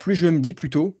 Plus je me dis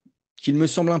plutôt qu'il me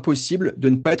semble impossible de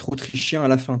ne pas être autrichien à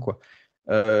la fin, quoi.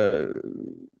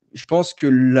 Je pense que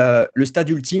le stade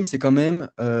ultime, c'est quand même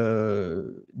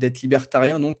d'être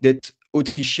libertarien, donc d'être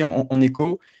autrichien en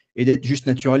éco et d'être juste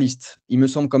naturaliste. Il me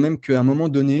semble quand même qu'à un moment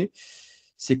donné,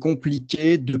 c'est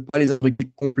compliqué de ne pas les abriter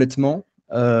complètement.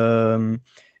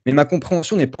 Mais ma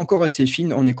compréhension n'est pas encore assez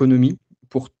fine en économie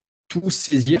pour tout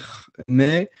saisir,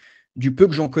 mais du peu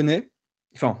que j'en connais,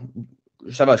 enfin,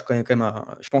 ça va, je connais quand même,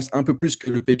 je pense, un peu plus que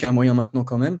le PK moyen maintenant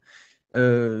quand même.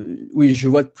 Oui, je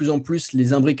vois de plus en plus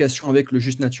les imbrications avec le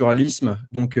juste naturalisme.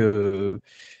 Donc,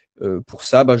 pour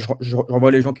ça, je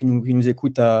renvoie les gens qui nous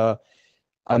écoutent à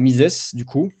Mises, du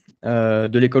coup,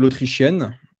 de l'école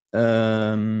autrichienne.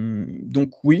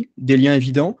 Donc, oui, des liens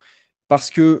évidents, parce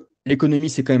que l'économie,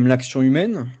 c'est quand même l'action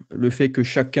humaine, le fait que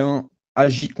chacun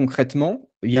agit concrètement,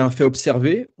 il y a un fait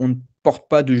observé, on ne porte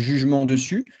pas de jugement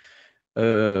dessus.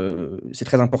 C'est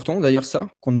très important d'ailleurs ça,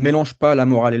 qu'on ne mélange pas la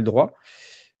morale et le droit.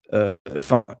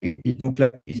 Et donc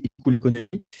là, il coule l'économie.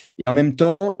 Et en même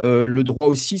temps, le droit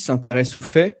aussi s'intéresse aux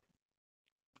faits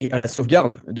et à la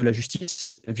sauvegarde de la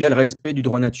justice via le respect du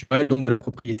droit naturel, donc de la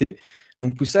propriété.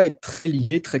 Donc tout ça est très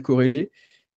lié, très corrélé.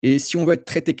 Et si on veut être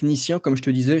très technicien, comme je te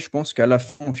disais, je pense qu'à la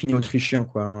fin, on finit autrichien,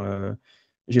 quoi.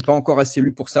 J'ai pas encore assez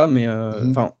lu pour ça, mais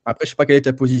après, je sais pas quelle est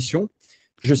ta position.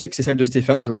 Je sais que c'est celle de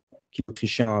Stéphane, qui est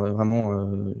autrichien vraiment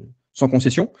sans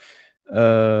concession.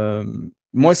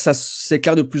 Moi, ça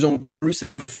s'éclaire de plus en plus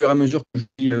au fur et à mesure que je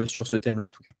lis sur ce thème.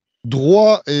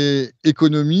 Droit et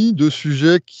économie, deux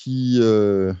sujets qui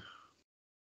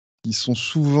sont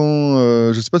souvent,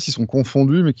 je ne sais pas s'ils sont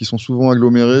confondus, mais qui sont souvent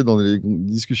agglomérés dans les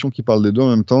discussions qui parlent des deux en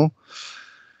même temps.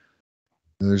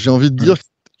 J'ai envie de dire que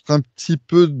c'est un petit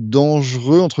peu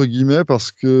dangereux, entre guillemets,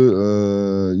 parce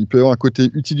que il peut y avoir un côté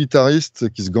utilitariste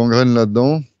qui se gangrène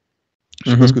là-dedans.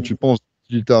 Je ne sais pas ce que tu penses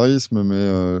d'utilitarisme,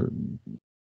 mais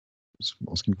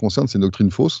en ce qui me concerne, c'est une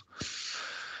doctrine fausse.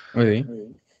 Oui.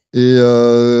 Et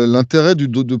l'intérêt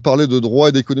de parler de droit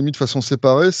et d'économie de façon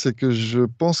séparée, c'est que je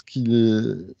pense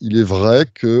qu'il est vrai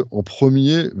qu'en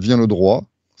premier vient le droit,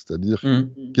 c'est-à-dire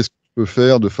qu'est-ce que tu peux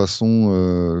faire de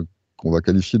façon qu'on va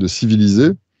qualifier de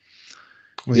civilisée,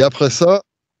 et après ça,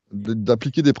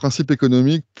 d'appliquer des principes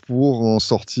économiques pour en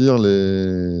sortir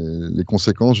les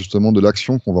conséquences justement de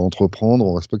l'action qu'on va entreprendre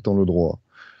en respectant le droit.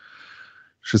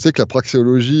 Je sais que la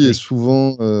praxéologie est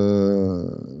souvent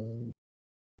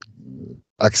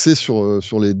axé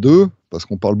sur les deux, parce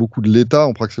qu'on parle beaucoup de l'État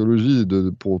en praxéologie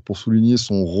pour souligner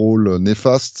son rôle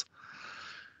néfaste.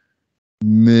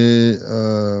 Mais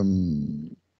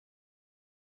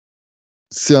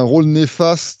c'est un rôle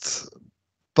néfaste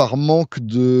par manque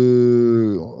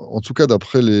en tout cas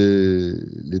d'après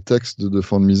les textes de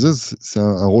Von Mises, c'est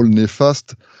un rôle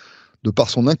néfaste de par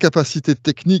son incapacité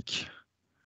technique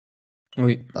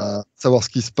à savoir ce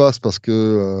qui se passe, parce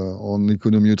que en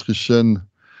économie autrichienne,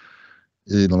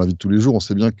 et dans la vie de tous les jours, on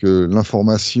sait bien que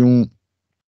l'information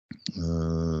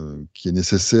qui est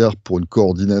nécessaire pour une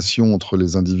coordination entre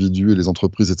les individus et les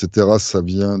entreprises, etc., ça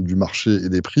vient du marché et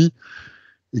des prix,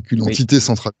 et qu'une entité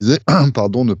centralisée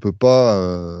ne peut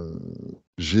pas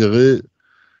gérer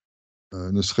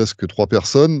ne serait-ce que 3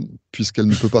 personnes, puisqu'elle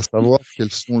ne peut pas savoir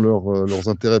quels sont leurs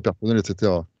intérêts personnels,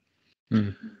 etc.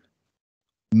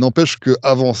 N'empêche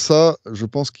qu'avant ça, je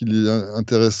pense qu'il est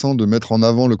intéressant de mettre en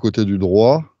avant le côté du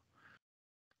droit,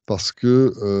 parce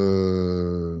que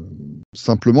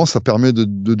simplement, ça permet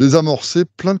de désamorcer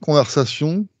plein de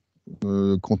conversations,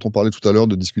 quand on parlait tout à l'heure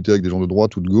de discuter avec des gens de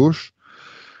droite ou de gauche,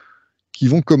 qui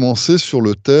vont commencer sur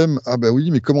le thème « Ah ben oui,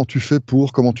 mais comment tu fais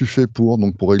pour ?»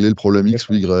 Donc pour régler le problème X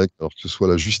ou Y, alors que ce soit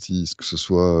la justice, que ce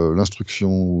soit l'instruction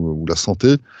ou la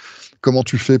santé, comment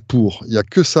tu fais pour ? Il n'y a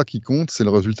que ça qui compte, c'est le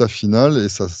résultat final, et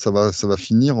ça va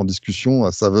finir en discussion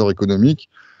à saveur économique,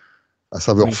 à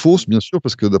saveur fausse, bien sûr,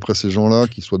 parce que d'après ces gens-là,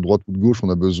 qu'ils soient de droite ou de gauche, on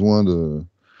a besoin de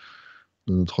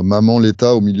notre maman,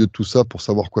 l'État, au milieu de tout ça pour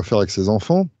savoir quoi faire avec ses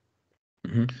enfants.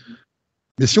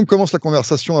 Mais si on commence la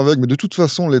conversation avec « mais de toute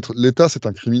façon, l'État, c'est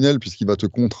un criminel puisqu'il va te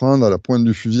contraindre à la pointe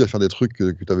du fusil à faire des trucs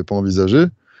que tu n'avais pas envisagés »,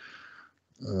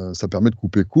 ça permet de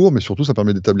couper court, mais surtout, ça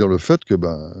permet d'établir le fait que,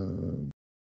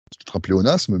 c'est peut-être un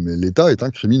pléonasme, mais l'État est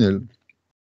un criminel.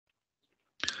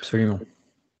 Absolument.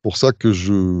 Pour ça que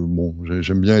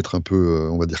j'aime bien être un peu,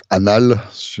 on va dire, anal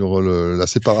sur la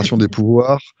séparation des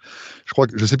pouvoirs.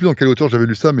 Je ne sais plus dans quelle auteur j'avais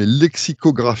lu ça, mais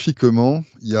lexicographiquement,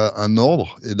 il y a un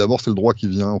ordre, et d'abord c'est le droit qui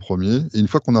vient en premier, et une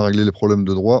fois qu'on a réglé les problèmes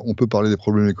de droit, on peut parler des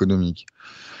problèmes économiques.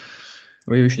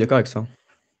 Oui, je suis d'accord avec ça.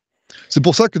 C'est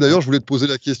pour ça que d'ailleurs je voulais te poser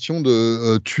la question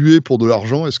de tuer pour de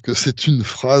l'argent. Est-ce que c'est une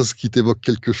phrase qui t'évoque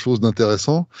quelque chose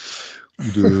d'intéressant,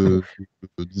 ou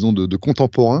disons de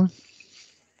contemporain?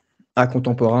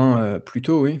 Contemporain,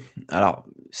 plutôt, oui. Alors,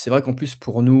 c'est vrai qu'en plus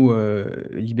pour nous,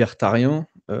 libertariens,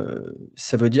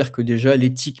 ça veut dire que déjà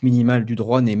l'éthique minimale du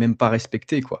droit n'est même pas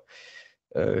respectée, quoi.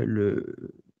 Heu,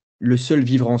 le le seul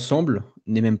vivre ensemble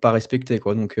n'est même pas respecté,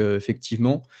 quoi. Donc,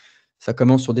 effectivement, ça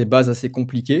commence sur des bases assez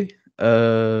compliquées.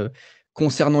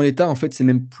 Concernant l'État, en fait, c'est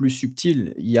même plus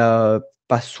subtil. Il y a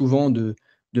pas souvent de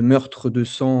meurtre de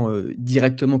sang,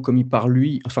 directement commis par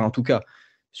lui. Enfin, en tout cas,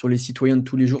 sur les citoyens de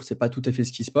tous les jours, c'est pas tout à fait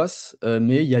ce qui se passe,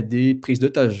 mais il y a des prises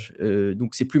d'otages.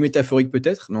 Donc c'est plus métaphorique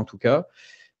peut-être, mais en tout cas,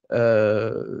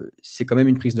 c'est quand même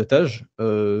une prise d'otage,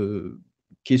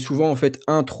 qui est souvent, en fait,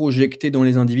 introjectée dans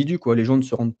les individus, quoi. Les gens ne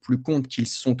se rendent plus compte qu'ils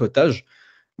sont otages.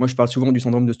 Moi, je parle souvent du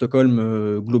syndrome de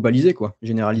Stockholm, globalisé, quoi,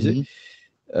 généralisé.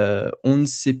 Mhm. On ne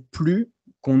sait plus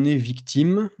qu'on est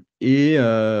victime et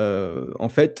en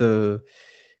fait,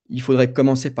 il faudrait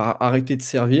commencer par arrêter de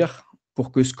servir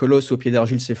pour que ce colosse au pied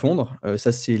d'argile s'effondre.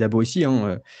 Ça, c'est la Boétie,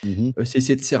 hein, Mhm.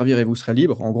 «Cessez de servir et vous serez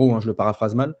libre». En gros, hein, je le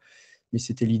paraphrase mal, mais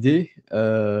c'était l'idée.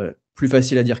 Plus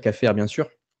facile à dire qu'à faire, bien sûr.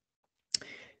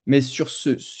 Mais sur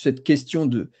cette question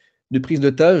de prise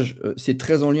d'otage, c'est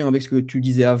très en lien avec ce que tu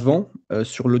disais avant,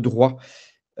 sur le droit.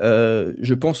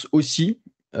 Je pense aussi,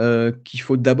 qu'il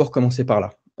faut d'abord commencer par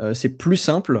là. C'est plus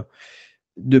simple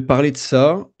de parler de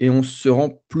ça et on se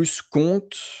rend plus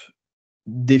compte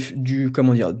du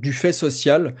comment dire? Du fait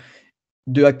social,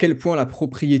 de à quel point la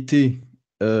propriété,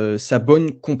 sa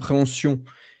bonne compréhension,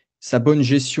 sa bonne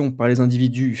gestion par les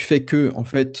individus fait que en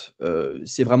fait,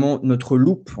 c'est vraiment notre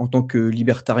loupe en tant que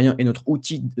libertarien et notre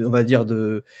outil, on va dire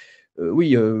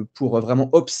oui, pour vraiment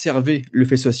observer le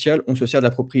fait social, on se sert de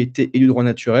la propriété et du droit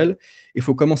naturel. Il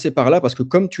faut commencer par là parce que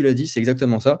comme tu l'as dit, c'est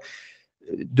exactement ça.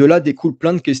 De là découlent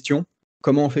plein de questions.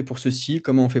 Comment on fait pour ceci?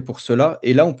 Comment on fait pour cela?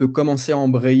 Et là, on peut commencer à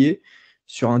embrayer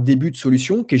sur un début de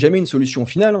solution qui est jamais une solution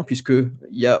finale, hein, puisqu'il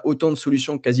y a autant de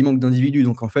solutions quasiment que d'individus.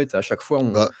 Donc en fait, à chaque fois,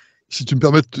 on Bah, si tu me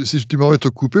permets de te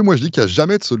couper, moi je dis qu'il n'y a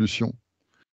jamais de solution.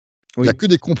 Il n'y a oui, que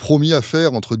des compromis à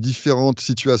faire entre différentes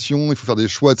situations, il faut faire des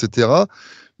choix, etc.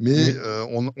 Mais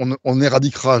oui, on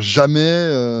n'éradiquera jamais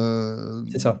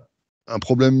c'est ça. un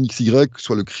problème XY, que ce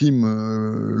soit le crime,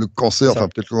 le C'est cancer, enfin ça.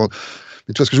 peut-être.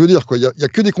 Mais tu vois ce que je veux dire, quoi. Il y a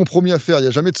que des compromis à faire, il n'y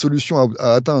a jamais de solution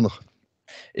à atteindre.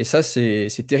 Et ça,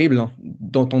 c'est terrible, hein,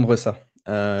 d'entendre ça.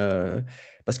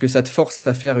 Parce que ça te force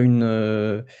à faire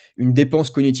une dépense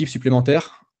cognitive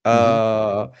supplémentaire, Mhm.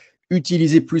 à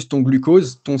utiliser plus ton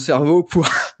glucose, ton cerveau pour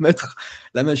mettre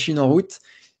la machine en route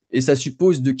et ça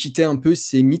suppose de quitter un peu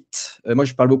ces mythes. Moi,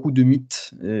 je parle beaucoup de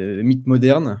mythes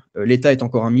modernes. L'État est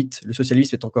encore un mythe, le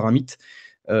socialisme est encore un mythe,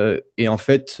 et en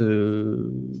fait,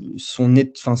 on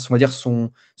va dire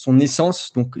son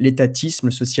essence, donc l'étatisme,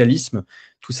 le socialisme,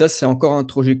 tout ça, c'est encore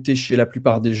introjecté chez la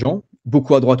plupart des gens,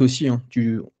 beaucoup à droite aussi, hein.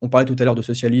 On parlait tout à l'heure de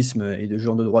socialisme et de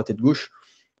gens de droite et de gauche,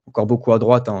 encore beaucoup à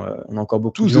droite, hein, on a encore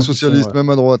beaucoup de Tous des gens qui sont, socialistes,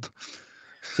 même à droite.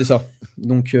 c'est ça.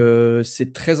 Donc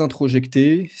c'est très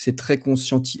introjecté, c'est très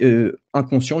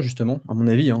inconscient justement, à mon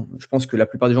avis, hein. Je pense que la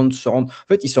plupart des gens ne se rendent en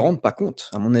fait, ils se rendent pas compte,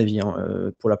 à mon avis, hein,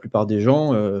 pour la plupart des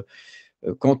gens,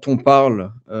 quand on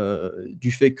parle,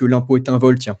 du fait que l'impôt est un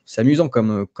vol, tiens, c'est amusant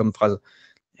comme phrase.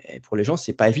 Et pour les gens,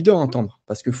 c'est pas évident à entendre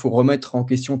parce qu'il faut remettre en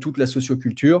question toute la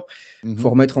socioculture, il faut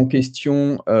Mhm. remettre en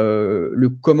question, le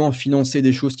comment financer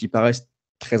des choses qui paraissent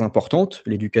très importantes,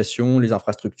 l'éducation, les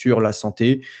infrastructures, la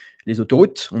santé, les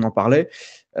autoroutes, on en parlait.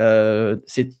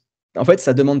 C'est en fait,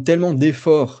 ça demande tellement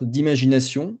d'efforts,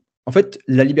 d'imagination. En fait,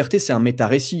 la liberté, c'est un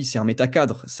méta-récit, c'est un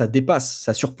méta-cadre, ça dépasse,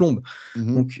 ça surplombe.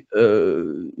 Mhm. Donc,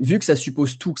 vu que ça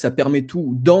suppose tout, que ça permet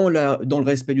tout dans le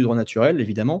respect du droit naturel,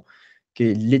 évidemment, qui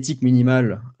est l'éthique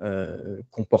minimale,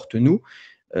 qu'on porte nous,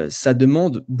 ça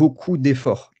demande beaucoup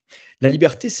d'efforts. La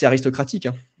liberté, c'est aristocratique,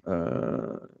 hein.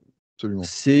 Absolument.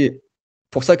 C'est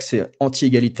pour ça que c'est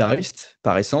anti-égalitariste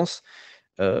par essence,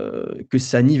 que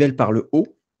ça nivelle par le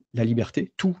haut, la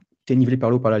liberté, tout est nivelé par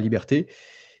le haut par la liberté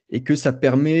et que ça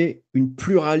permet une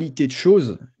pluralité de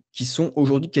choses qui sont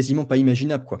aujourd'hui quasiment pas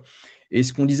imaginables, quoi. Et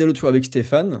ce qu'on disait l'autre fois avec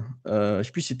Stéphane, je ne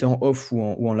sais plus si c'était en off ou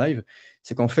en live,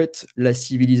 c'est qu'en fait, la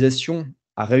civilisation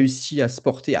a réussi à se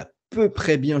porter à peu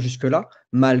près bien jusque-là,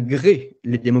 malgré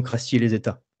les démocraties et les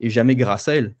États, et jamais grâce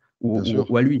à elles Bien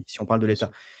sûr. ou à lui, si on parle de Bien l'État.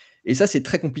 sûr. Et ça, c'est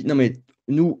très compliqué. Non, mais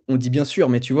nous, on dit bien sûr,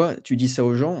 mais tu vois, tu dis ça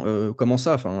aux gens, comment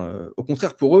ça? Enfin, au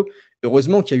contraire, pour eux,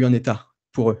 heureusement qu'il y a eu un État,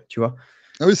 pour eux, tu vois?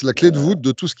 Ah oui, c'est la clé de voûte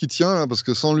de tout ce qui tient, là, parce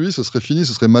que sans lui, ce serait fini,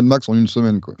 ce serait Mad Max en une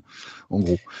semaine, quoi, en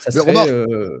gros. Ça Mais serait, remarque,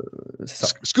 c'est ce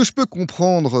ça. ce que je peux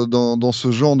comprendre dans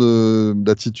ce genre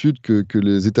d'attitude que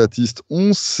les étatistes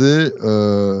ont, c'est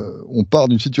on part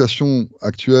d'une situation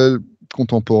actuelle,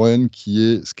 contemporaine, qui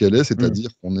est ce qu'elle est, Mmh. c'est-à-dire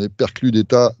qu'on est perclus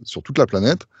d'États sur toute la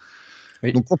planète.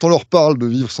 Oui, Donc quand on leur parle de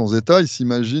vivre sans État, ils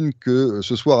s'imaginent que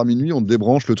ce soir à minuit, on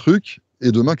débranche le truc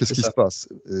et demain, qu'est-ce C'est qui ça. se passe?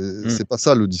 C'est pas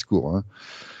ça le discours, hein.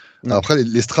 Non. Après,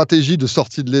 les stratégies de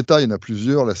sortie de l'État, il y en a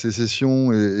plusieurs, la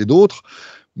sécession et d'autres,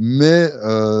 mais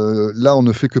là, on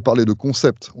ne fait que parler de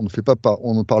concepts. On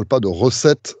ne parle pas de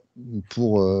recettes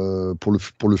pour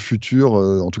le futur.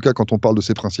 En tout cas, quand on parle de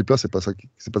ces principes-là, c'est pas ça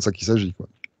qu'il s'agit, quoi.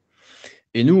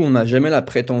 Et nous, on n'a jamais la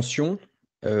prétention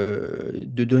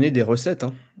de donner des recettes,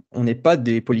 hein. On n'est pas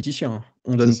des politiciens, hein.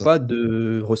 On C'est donne ça. pas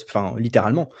de enfin,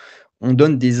 littéralement, on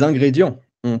donne des ingrédients.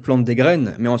 On plante des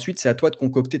graines, mais ensuite, c'est à toi de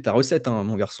concocter ta recette, hein,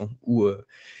 mon garçon, ou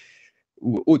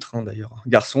autre, hein, d'ailleurs.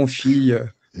 Garçon, fille,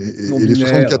 non Et les binaire,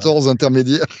 74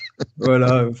 intermédiaires.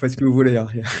 voilà, vous faites ce que vous voulez, hein.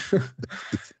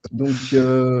 Donc,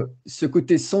 ce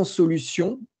côté sans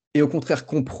solution et au contraire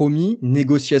compromis,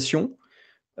 négociation,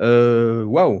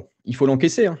 waouh, il faut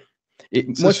l'encaisser, hein. Et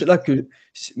C'est moi, sûr. c'est là que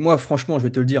moi, franchement, je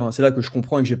vais te le dire, hein, c'est là que je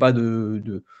comprends et que j'ai pas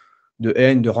de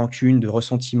haine, de rancune, de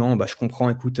ressentiment. Bah, je comprends,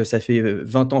 écoute, ça fait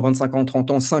 20 ans, 25 ans,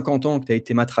 30 ans, 50 ans que tu as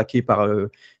été matraqué par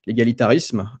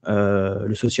l'égalitarisme,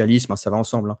 le socialisme, hein, ça va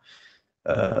ensemble,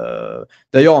 hein.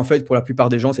 D'ailleurs, en fait, pour la plupart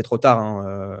des gens, c'est trop tard,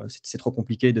 hein, c'est trop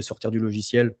compliqué de sortir du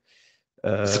logiciel.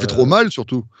 Ça fait trop Euh, mal,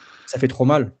 surtout. Ça fait trop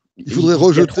mal. Il faudrait Il y a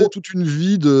rejeter trop. toute une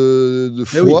vie de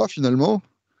Mais oui, foi, finalement.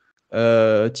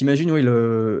 tu oui,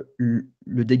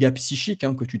 le dégât psychique,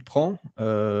 hein, que tu te prends,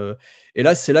 et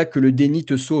là, c'est là que le déni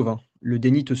te sauve, hein. Le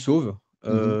déni te sauve,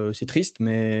 Mhm. c'est triste,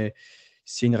 mais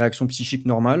c'est une réaction psychique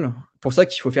normale. Pour ça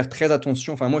qu'il faut faire très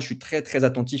attention. Enfin, moi, je suis très, très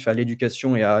attentif à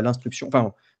l'éducation et à l'instruction.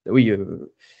 Enfin, oui,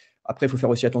 après, il faut faire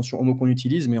aussi attention aux mots qu'on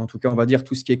utilise, mais en tout cas, on va dire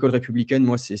tout ce qui est école républicaine,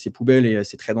 moi, c'est poubelle et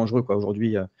c'est très dangereux, quoi.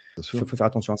 Aujourd'hui, Bien il sûr. faut faire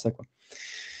attention à ça, quoi.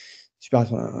 Super,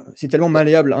 c'est tellement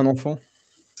malléable, un enfant.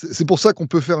 C'est pour ça qu'on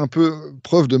peut faire un peu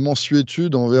preuve de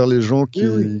mansuétude envers les gens Oui,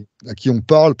 oui. à qui on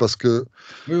parle, parce que,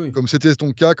 Oui, oui. comme c'était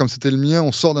ton cas, comme c'était le mien,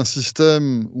 on sort d'un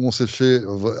système où on s'est fait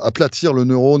aplatir le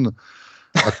neurone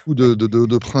à coups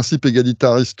de principes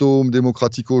égalitaristes,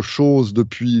 démocratico-choses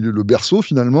depuis le berceau,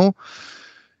 finalement.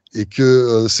 Et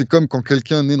que c'est comme quand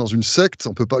quelqu'un naît dans une secte,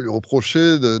 on peut pas lui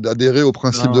reprocher d'adhérer aux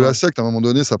principes de la Non, secte. À un moment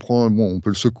donné, ça prend. Bon, on peut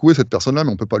le secouer, cette personne-là, mais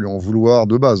on peut pas lui en vouloir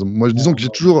de base. Moi, disons non, que j'ai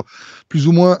non. toujours plus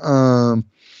ou moins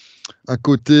un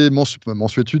côté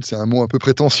mensuétude, c'est un mot un peu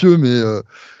prétentieux, mais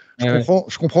Ouais, ouais.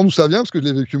 je comprends d'où ça vient parce que je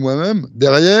l'ai vécu moi-même.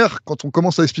 Derrière, quand on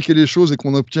commence à expliquer les choses et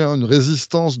qu'on obtient une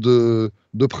résistance de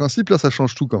principe, là, ça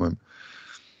change tout quand même.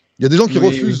 Il y a des gens qui Oui,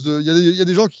 refusent oui. il y a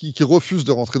des gens qui refusent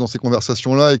de rentrer dans ces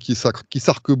conversations-là et qui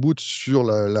s'arc-boutent sur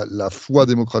la foi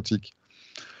démocratique.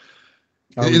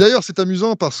 Ah Et oui. d'ailleurs, c'est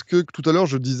amusant parce que tout à l'heure,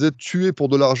 je disais tuer pour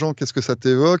de l'argent, qu'est-ce que ça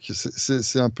t'évoque?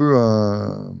 C'est un peu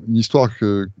une histoire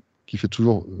qui fait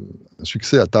toujours un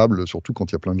succès à table, surtout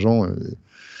quand il y a plein de gens,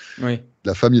 Oui.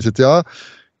 la famille, etc.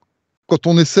 Quand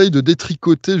on essaye de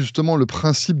détricoter justement le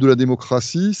principe de la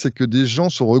démocratie, c'est que des gens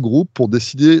se regroupent pour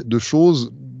décider de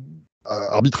choses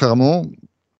arbitrairement,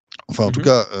 enfin en tout Mmh.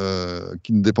 cas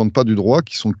qui ne dépendent pas du droit,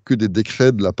 qui sont que des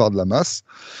décrets de la part de la masse,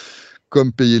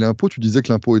 comme payer l'impôt. Tu disais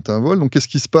que l'impôt est un vol. Donc qu'est-ce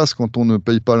qui se passe quand on ne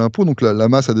paye pas l'impôt? Donc la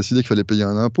masse a décidé qu'il fallait payer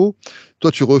un impôt.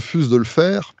 Toi, tu refuses de le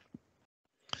faire.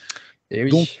 Et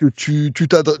Donc oui.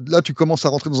 là, tu commences à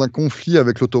rentrer dans un conflit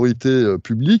avec l'autorité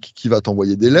publique qui va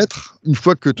t'envoyer des lettres. Une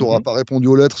fois que tu n'auras Mmh. pas répondu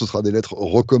aux lettres, ce sera des lettres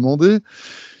recommandées.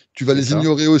 Tu vas C'est les ça.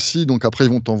 ignorer aussi, donc après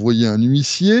ils vont t'envoyer un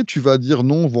huissier, tu vas dire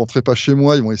non, vous rentrez pas chez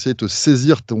moi, ils vont essayer de te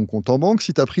saisir ton compte en banque.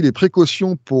 Si tu as pris les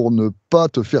précautions pour ne pas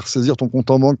te faire saisir ton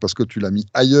compte en banque parce que tu l'as mis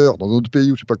ailleurs, dans un autre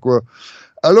pays ou je sais pas quoi,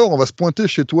 alors on va se pointer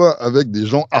chez toi avec des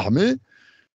gens armés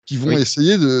qui vont Oui.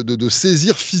 essayer de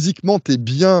saisir physiquement tes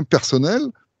biens personnels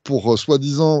pour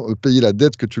soi-disant payer la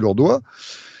dette que tu leur dois.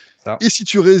 Ça. Et si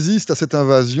tu résistes à cette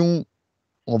invasion,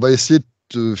 on va essayer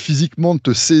physiquement de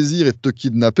te saisir et de te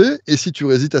kidnapper. Et si tu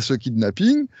résistes à ce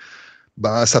kidnapping,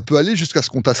 bah, ça peut aller jusqu'à ce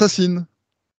qu'on t'assassine.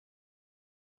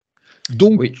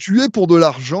 Donc, Oui. tuer pour de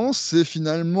l'argent, c'est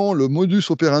finalement le modus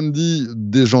operandi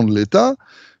des gens de l'État,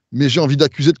 mais j'ai envie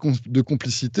d'accuser de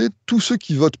complicité tous ceux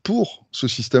qui votent pour ce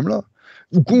système-là.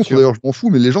 Ou Bien contre, sûr. d'ailleurs, je m'en fous,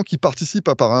 mais les gens qui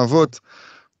participent par un vote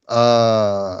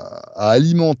à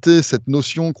alimenter cette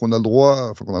notion qu'on a le droit,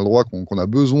 enfin, qu'on a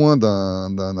besoin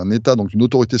d'un État, donc une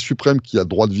autorité suprême qui a le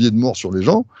droit de vie et de mort sur les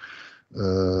gens,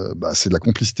 bah, c'est de la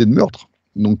complicité de meurtre.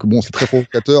 Donc bon, c'est très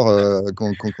provocateur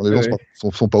quand les Oui, gens oui.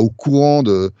 sont pas au courant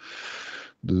de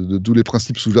tous les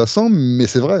principes sous-jacents, mais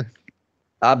c'est vrai.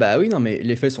 Ah bah oui, non, mais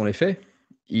les faits sont les faits.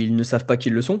 Ils ne savent pas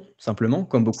qu'ils le sont, simplement,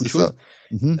 comme beaucoup C'est de ça.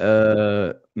 choses.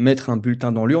 Mhm. Mettre un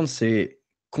bulletin dans l'urne, c'est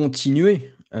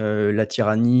continuer, la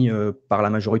tyrannie, par la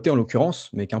majorité en l'occurrence,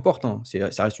 mais qu'importe, hein,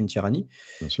 ça reste une tyrannie.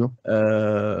 Bien sûr.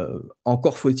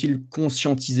 Encore faut-il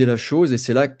conscientiser la chose et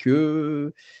c'est là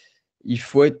qu'il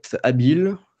faut être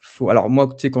habile, Alors moi,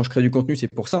 tu sais, quand je crée du contenu, c'est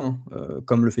pour ça, hein,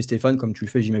 comme le fait Stéphane, comme tu le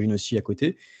fais, j'imagine aussi à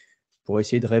côté, pour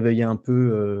essayer de réveiller un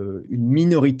peu une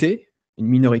minorité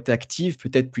active,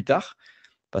 peut-être plus tard,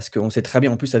 parce qu'on sait très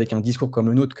bien, en plus, avec un discours comme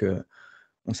le nôtre,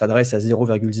 qu'on s'adresse à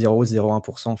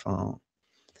 0,001%.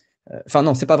 Enfin,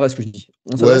 non, c'est pas vrai ce que je dis.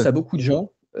 On Ouais, s'adresse à beaucoup de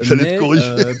gens, j'allais te mais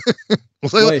corriger.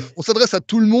 ouais, On s'adresse à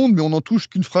tout le monde, mais on n'en touche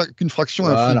qu'une fraction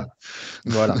infime.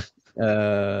 voilà,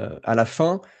 voilà. À la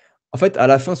fin, en fait, à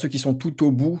la fin, ceux qui sont tout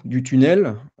au bout du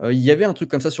tunnel, il y avait un truc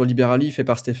comme ça sur Liberali fait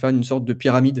par Stéphane, une sorte de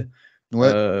pyramide,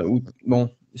 Ouais, où bon,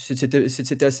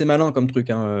 c'était assez malin comme truc,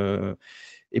 hein,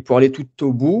 et pour aller tout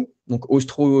au bout, donc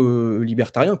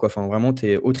austro-libertarien, quoi, enfin vraiment, tu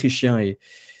es autrichien et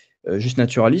juste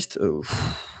naturaliste,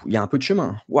 il y a un peu de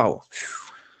chemin. Waouh!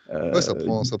 ouais, Heu,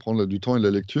 ça prend du temps et de la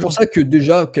c'est pour lecture. ça que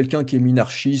déjà quelqu'un qui est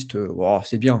minarchiste, waouh,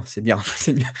 c'est bien, c'est bien,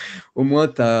 c'est bien. Au moins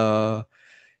tu as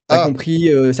Ah, compris,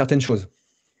 certaines choses.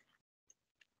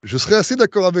 je serais assez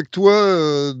d'accord avec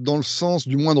toi dans le sens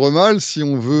du moindre mal si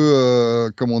on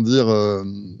veut, comment dire,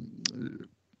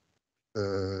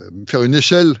 faire une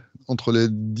échelle entre les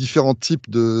différents types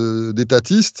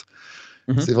d'étatistes.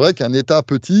 Mmh. C'est vrai qu'un État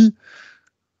petit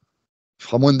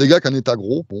fera moins de dégâts qu'un État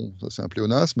gros. Bon, ça c'est un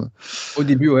pléonasme. Au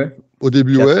début, ouais. Au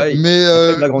début, Puis ouais. après Mais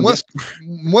il va grandir.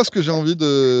 moi, ce que j'ai envie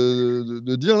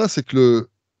de dire là, c'est que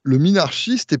le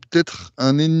minarchiste est peut-être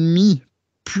un ennemi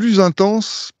plus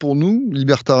intense pour nous,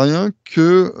 libertariens,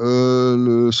 que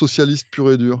le socialiste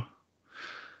pur et dur.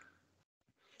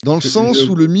 Dans le sens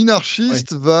où le Ouais.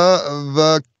 minarchiste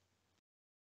va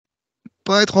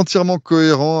pas être entièrement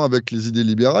cohérent avec les idées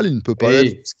libérales, il ne peut pas l'être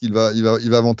Oui. parce il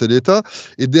va vanter l'État.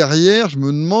 Et derrière, je me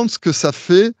demande ce que ça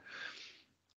fait.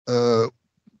 euh,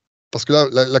 Parce que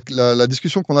là, la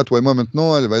discussion qu'on a, toi et moi,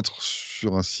 maintenant, elle va être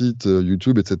sur un site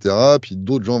YouTube, etc. Puis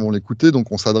d'autres gens vont l'écouter,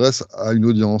 donc on s'adresse à une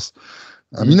audience.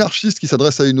 Un Mmh. minarchiste qui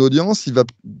s'adresse à une audience, il va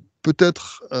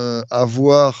peut-être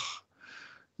avoir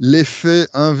l'effet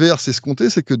inverse escompté,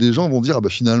 c'est que des gens vont dire, ah bah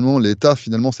finalement, l'État,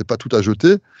 finalement, c'est pas tout à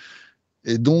jeter.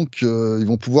 Et donc, ils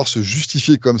vont pouvoir se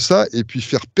justifier comme ça et puis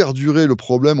faire perdurer le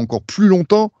problème encore plus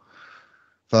longtemps.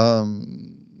 Enfin,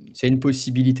 C'est une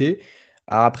possibilité.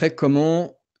 Alors après,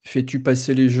 comment fais-tu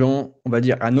passer les gens, on va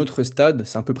dire, à notre stade?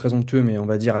 C'est un peu présomptueux, mais on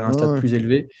va dire à un ouais, stade ouais. plus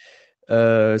élevé,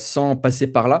 sans passer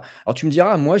par là. Alors tu me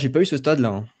diras, moi, j'ai pas eu ce stade-là,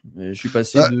 hein. Je suis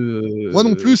passé Bah, de, moi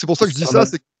non plus, c'est pour ça que je dis ça.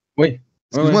 conserva oui, ouais, ouais.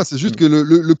 Excuse-moi, c'est juste Mmh. que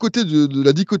le côté de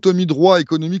la dichotomie droit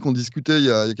économique qu'on discutait il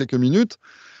y a quelques minutes,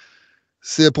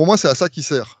 pour moi, c'est à ça qui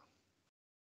sert.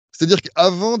 C'est-à-dire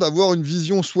qu'avant d'avoir une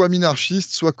vision soit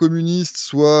minarchiste, soit communiste,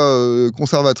 soit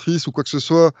conservatrice ou quoi que ce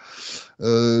soit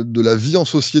de la vie en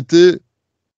société,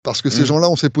 parce que ces Mmh. gens-là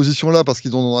ont ces positions-là, parce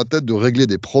qu'ils ont dans la tête de régler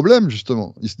des problèmes,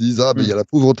 justement. Ils se disent, ah, ben, il y Mmh. a la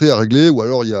pauvreté à régler, ou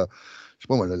alors il y a, je sais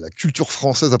pas moi, la culture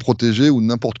française à protéger, ou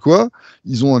n'importe quoi.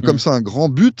 Ils ont comme Mmh. ça un grand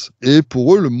but, et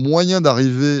pour eux, le moyen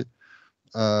d'arriver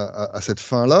à cette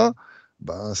fin-là,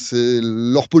 ben, c'est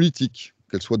leur politique,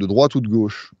 qu'elle soit de droite ou de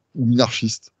gauche, ou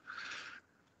minarchiste.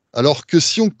 Alors que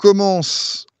si on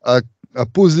commence à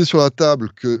poser sur la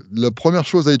table que la première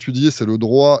chose à étudier, c'est le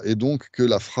droit, et donc que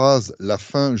la phrase «la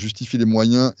fin justifie les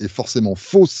moyens» est forcément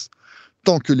fausse,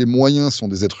 tant que les moyens sont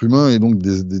des êtres humains et donc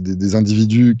des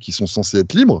individus qui sont censés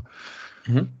être libres,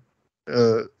 Mmh.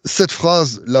 cette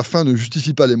phrase «la fin ne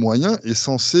justifie pas les moyens» est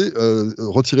censée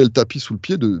retirer le tapis sous le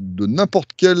pied de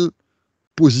n'importe quelle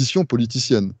position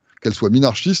politicienne, qu'elle soit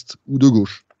minarchiste ou de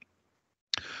gauche.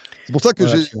 C'est pour ça que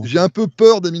Ouais, absolument. j'ai un peu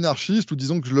peur des minarchistes, ou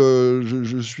disons que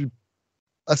je suis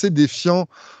assez défiant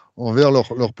envers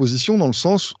leur position, dans le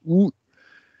sens où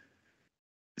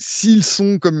s'ils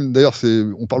sont comme, d'ailleurs,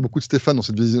 on parle beaucoup de Stéphane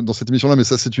dans cette émission-là, mais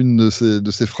ça c'est une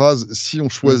de ces phrases, si on Mmh.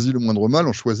 choisit le moindre mal,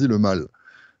 on choisit le mal.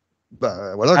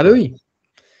 Ben voilà Ah bah quoi. oui.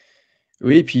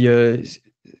 Oui, et puis,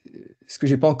 ce que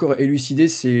j'ai pas encore élucidé,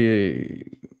 c'est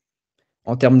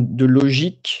en termes de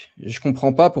logique, je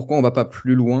comprends pas pourquoi on va pas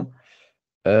plus loin.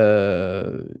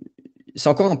 Heu, c'est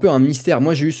encore un peu un mystère.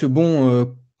 Moi, j'ai eu ce bon,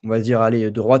 on va dire,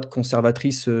 allez, droite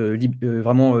conservatrice,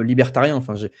 vraiment, libertarien.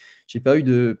 Enfin, j'ai pas eu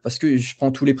de, parce que je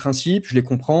prends tous les principes, je les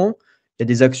comprends. Il y a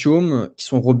des axiomes qui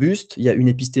sont robustes. Il y a une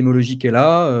épistémologie qui est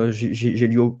là. J'ai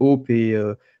lu Hope et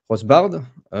Rothbard.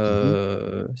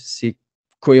 Mhm. C'est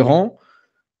cohérent,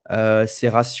 c'est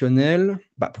rationnel.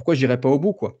 Bah, pourquoi j'irais pas au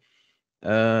bout, quoi?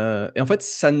 Et en fait,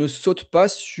 ça ne saute pas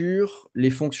sur les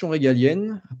fonctions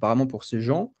régaliennes, apparemment pour ces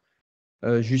gens.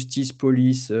 Justice,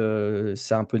 police,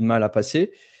 ça a un peu de mal à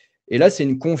passer. Et là, c'est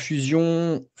une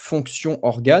confusion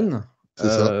fonction-organe, C'est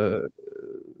ça.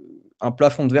 un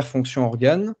plafond de verre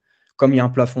fonction-organe, comme il y a un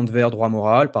plafond de verre droit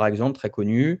moral, par exemple, très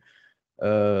connu.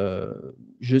 Je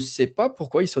ne sais pas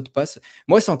pourquoi ils sautent pas.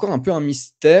 Moi, c'est encore un peu un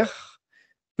mystère.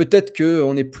 Peut-être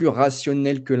qu'on est plus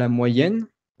rationnel que la moyenne,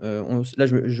 Là,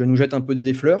 je nous jette un peu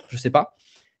des fleurs, je ne sais pas.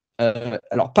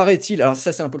 Alors, paraît-il, alors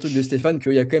ça, c'est un peu le truc de Stéphane,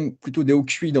 qu'il y a quand même plutôt des hauts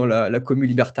cuits dans la commu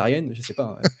libertarienne. Je ne sais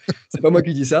pas, c'est pas moi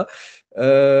qui dis ça.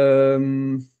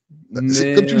 Comme tu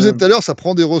le disais tout à l'heure, ça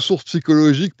prend des ressources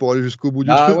psychologiques pour aller jusqu'au bout du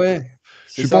Ah truc. ouais,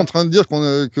 Je c'est suis pas en ça. train de dire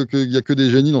qu'il n'y a que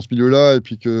des génies dans ce milieu-là et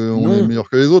puis qu'on est Non, meilleur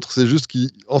que les autres. C'est juste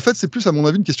en fait, c'est plus, à mon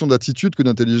avis, une question d'attitude que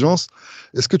d'intelligence.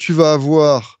 Est-ce que tu vas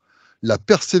avoir la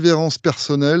persévérance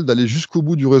personnelle d'aller jusqu'au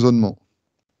bout du raisonnement?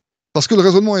 Parce que le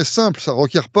raisonnement est simple, ça ne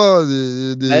requiert pas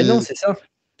bah non, c'est ça.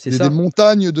 C'est des ça.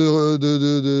 montagnes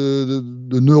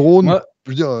de neurones. Moi,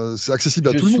 Je veux dire, c'est accessible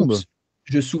à je, tout le soupe- monde.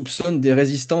 je soupçonne des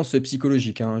résistances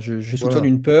psychologiques, hein. Je soupçonne Voilà.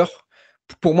 une peur.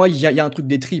 Pour moi, il y a un truc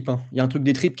des tripes, hein. Il y a un truc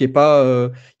des tripes qui est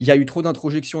pas. Il y a eu trop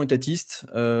d'introjections étatistes.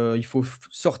 Il faut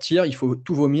sortir, il faut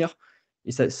tout vomir.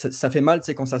 Et ça fait mal, tu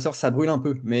sais, quand ça sort, ça brûle un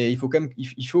peu. Mais il faut quand même,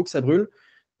 il faut que ça brûle.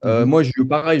 Mhm. Moi, j'ai eu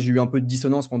pareil, j'ai eu un peu de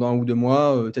dissonance pendant 1 ou 2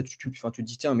 mois. Peut-être enfin, tu te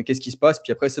dis, tiens, mais qu'est-ce qui se passe?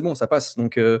 Puis après, c'est bon, ça passe.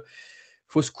 Donc,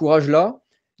 faut ce courage-là.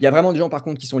 Il y a vraiment des gens, par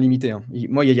contre, qui sont limités, hein.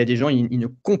 Moi, il y a des gens, ils ne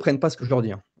comprennent pas ce que je leur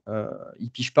dis, hein.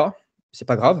 Ils pigent pas, c'est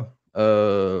pas grave.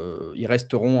 Ils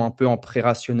resteront un peu en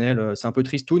pré-rationnel. C'est un peu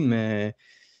tristoun, mais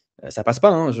ça passe pas,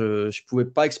 hein. Je ne pouvais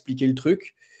pas expliquer le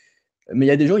truc. Mais il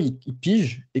y a des gens, ils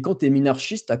pigent. Et quand tu es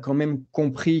minarchiste, tu as quand même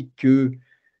compris que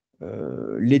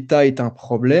l'État est un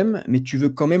problème, mais tu veux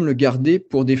quand même le garder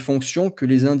pour des fonctions que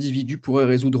les individus pourraient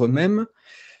résoudre eux-mêmes.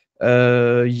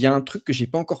 Il y a un truc que j'ai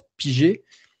pas encore pigé.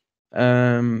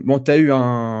 Bon, tu as eu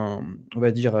on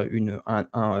va dire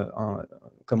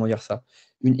comment dire ça?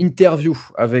 Une interview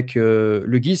avec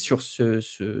le Guise sur ce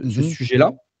Mhm.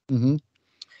 sujet-là. Mhm.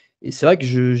 Et c'est vrai que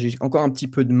j'ai encore un petit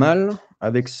peu de mal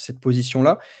avec cette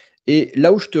position-là. Et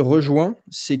là où je te rejoins,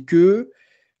 c'est que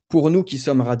pour nous qui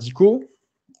sommes radicaux,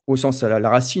 au sens la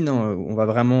racine, hein, on va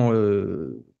vraiment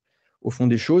au fond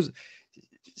des choses,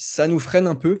 ça nous freine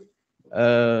un peu.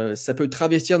 Ça peut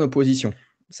travestir nos positions.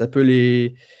 Ça peut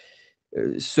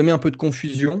semer un peu de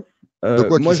confusion. De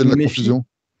quoi qui Moi, je sème me la méfie confusion?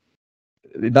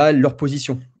 leur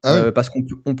position, Ah oui, parce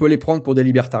qu'on peut les prendre pour des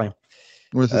libertariens.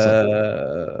 oui, c'est ça.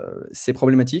 C'est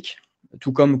problématique.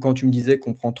 Tout comme quand tu me disais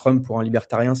qu'on prend Trump pour un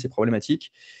libertarien, c'est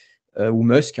problématique, ou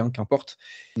Musk, hein, qu'importe.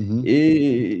 Mhm.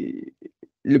 Et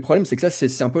le problème, c'est que ça,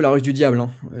 c'est un peu la ruse du diable,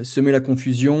 hein. Semer la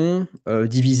confusion,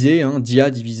 diviser, hein,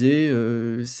 diviser,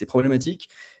 c'est problématique.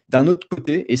 D'un autre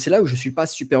côté, et c'est là où je ne suis pas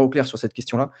super au clair sur cette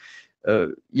question-là,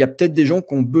 il y a peut-être des gens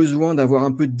qui ont besoin d'avoir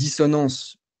un peu de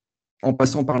dissonance en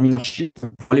passant par le minarchisme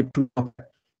pour aller plus loin.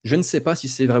 Je ne sais pas si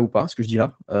c'est vrai ou pas, ce que je dis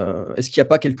là. Est-ce qu'il n'y a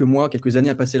pas quelques mois, quelques années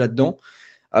à passer là-dedans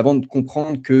avant de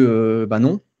comprendre que bah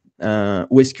non?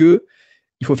 Ou est-ce qu'il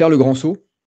faut faire le grand saut?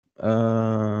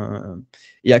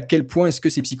 Et à quel point est-ce que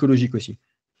c'est psychologique aussi?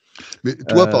 Mais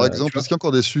toi, par Tu exemple, est-ce vois? qu'il y a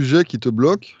encore des sujets qui te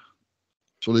bloquent,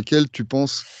 sur lesquels tu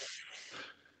penses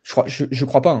Je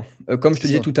crois pas, hein. Comme je te c'est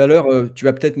disais ça? tout à l'heure, tu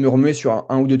vas peut-être me remuer sur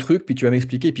un ou 2 trucs, puis tu vas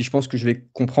m'expliquer, et puis je pense que je vais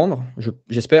comprendre,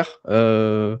 j'espère.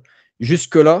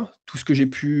 Jusque-là, tout ce que j'ai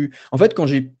pu en fait, quand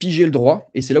j'ai pigé le droit,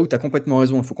 et c'est là où tu as complètement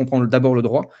raison, il faut comprendre d'abord le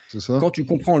droit. C'est ça? Quand tu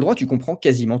comprends le droit, tu comprends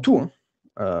quasiment tout, hein.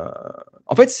 Heu,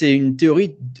 En fait, c'est une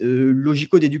théorie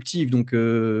logico-déductive, donc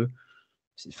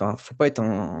enfin, faut pas être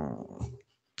un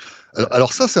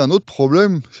Alors ça, c'est un autre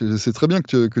problème. C'est très bien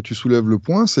que tu soulèves le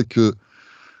point, c'est que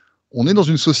on est dans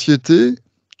une société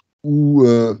où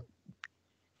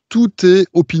tout est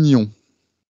opinion.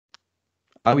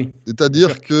 ah oui, bien sûr.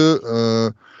 C'est-à-dire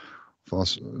que, enfin,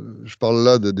 je parle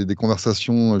là des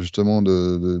conversations justement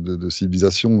de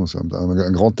civilisation, c'est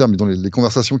un grand terme, mais dans les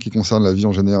conversations qui concernent la vie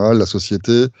en général, la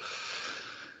société,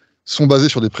 sont basées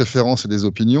sur des préférences et des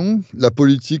opinions. La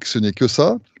politique, ce n'est que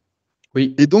ça.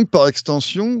 Oui. Et donc, par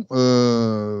extension,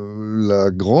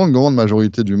 la grande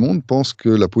majorité du monde pense que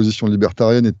la position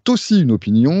libertarienne est aussi une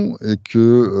opinion et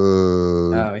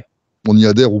que Ah oui. on y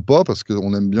adhère ou pas parce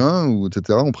qu'on aime bien, ou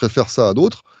etc. On préfère ça à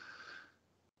d'autres.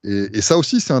 Et ça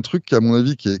aussi, c'est un truc qui, à mon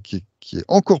avis, qui est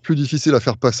encore plus difficile à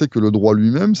faire passer que le droit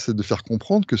lui-même, c'est de faire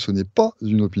comprendre que ce n'est pas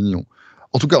une opinion.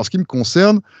 En tout cas, en ce qui me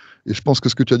concerne, et je pense que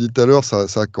ce que tu as dit tout à l'heure,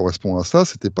 ça correspond à ça,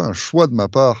 c'était pas un choix de ma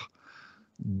part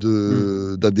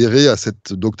Mmh. d'adhérer à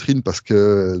cette doctrine parce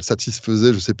qu'elle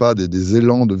satisfaisait, je sais pas, des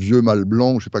élans de vieux mâles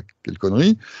blancs, je sais pas quelle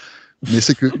connerie, mais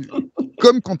c'est que,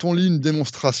 comme quand on lit une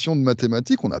démonstration de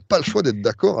mathématiques, on n'a pas le choix d'être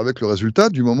d'accord avec le résultat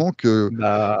du moment que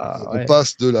Bah, on ouais.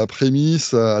 passe de la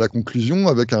prémisse à la conclusion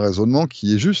avec un raisonnement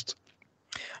qui est juste.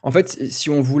 En fait,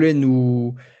 si on voulait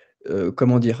nous,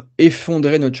 comment dire?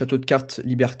 Effondrer notre château de cartes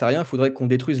libertarien, il faudrait qu'on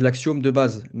détruise l'axiome de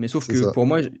base. Mais sauf C'est que ça. pour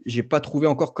moi, j'ai pas trouvé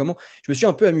encore comment. Je me suis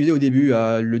un peu amusé au début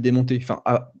à le démonter, enfin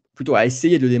plutôt à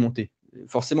essayer de le démonter.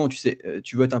 Forcément, tu sais,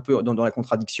 tu veux être un peu dans la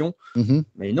contradiction, Mhm.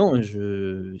 mais non,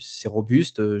 c'est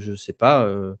robuste, je sais pas,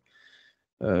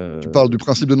 Tu parles du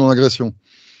principe de non-agression.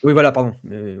 Oui, voilà, pardon.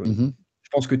 Mais, oui. Mhm. Je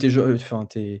pense que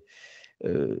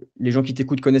les gens qui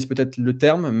t'écoutent connaissent peut-être le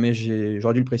terme, mais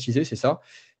j'aurais dû le préciser, c'est ça.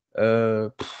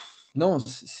 Non,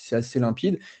 c'est assez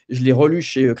limpide. Je l'ai relu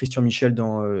chez Christian Michel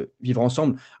dans Vivre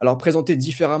ensemble. Alors présenté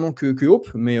différemment que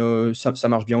Hope, mais ça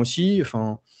marche bien aussi.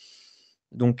 Enfin,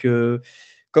 donc,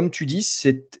 comme tu dis,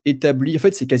 c'est établi. En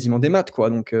fait, c'est quasiment des maths, quoi.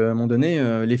 Donc, à un moment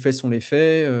donné, les faits sont les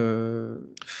faits.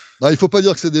 Non, il ne faut pas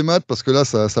dire que c'est des maths parce que là,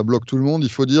 ça bloque tout le monde. Il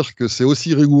faut dire que c'est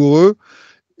aussi rigoureux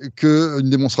qu'une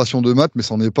démonstration de maths, mais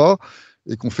c'en est pas.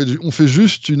 Et on fait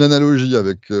juste une analogie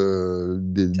avec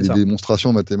C'est des ça.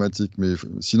 démonstrations mathématiques. Mais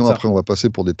sinon, Ça. après, on va passer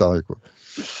pour des tarés, quoi.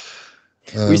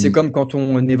 Oui, c'est Euh, comme quand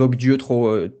on évoque Dieu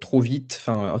trop vite.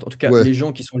 Enfin, en tout cas, ouais, les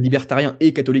gens qui sont libertariens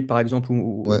et catholiques, par exemple,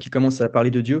 ou ouais. qui commencent à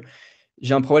parler de Dieu,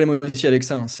 j'ai un problème aussi avec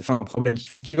ça, hein. Enfin, un problème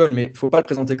qu'ils veulent, mais il ne faut pas le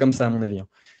présenter comme ça, à mon avis, hein.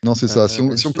 Non, c'est ça. Si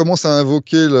on Ce commence à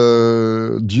invoquer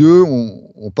Dieu,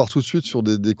 on part tout de suite sur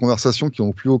des conversations qui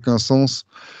n'ont plus aucun sens.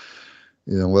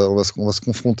 Et on va se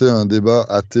confronter à un débat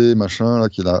athée, machin, là,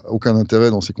 qui n'a aucun intérêt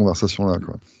dans ces conversations-là,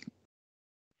 quoi.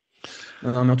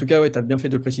 Non, mais en tout cas, ouais, tu as bien fait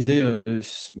de le préciser.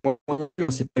 Moi,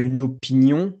 c'est pas une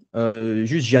opinion.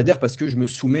 Juste, j'y adhère parce que je me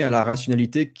soumets à la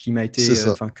rationalité qui m'a C'est été,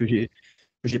 ça. enfin, que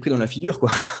j'ai pris dans la figure,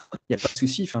 quoi. Il n'y a pas de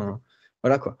souci. Enfin,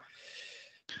 voilà, quoi.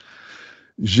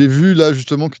 J'ai vu là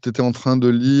justement que tu étais en train de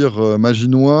lire Magie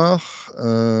Noire.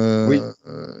 Oui.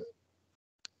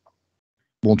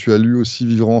 Bon, tu as lu aussi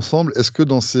Vivre ensemble. Est-ce que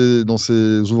dans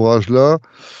ces ouvrages-là,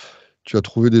 tu as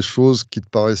trouvé des choses qui te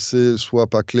paraissaient soit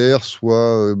pas claires,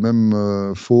 soit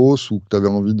même fausses, ou que tu avais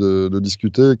envie de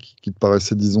discuter, qui te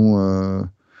paraissaient, disons,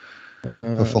 pas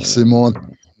Euh, forcément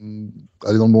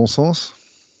aller dans le bon sens?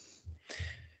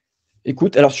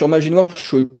 Écoute, alors sur Magie Noire, je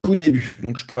suis au tout début,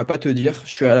 donc je ne pourrais pas te dire.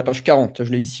 Je suis à la page 40,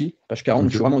 je l'ai ici, page 40, donc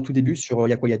je suis Ok. vraiment au tout début. Il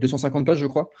y a quoi? Il y a 250 pages, je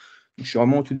crois. Donc, je suis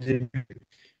vraiment au tout début.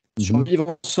 Sur Mhm.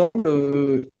 Vivre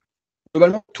ensemble,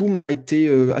 globalement, tout m'a été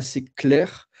assez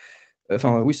clair.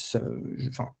 Enfin, oui,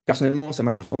 personnellement, ça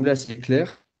m'a semblé assez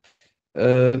clair.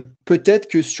 Peut-être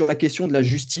que sur la question de la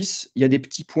justice, il y a des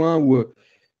petits points où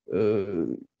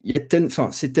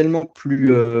c'est tellement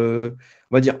plus, on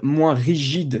va dire, moins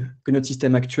rigide que notre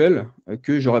système actuel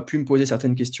que j'aurais pu me poser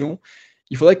certaines questions.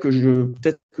 Il faudrait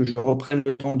peut-être que je reprenne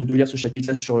le temps de lire ce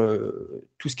chapitre-là sur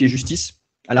tout ce qui est justice,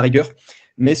 à la rigueur.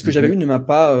 Mais ce que j'avais Mhm. lu ne m'a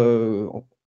pas,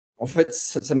 en fait,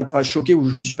 ça m'a pas choqué ou je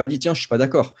ne me suis pas dit, tiens, je ne suis pas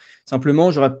d'accord.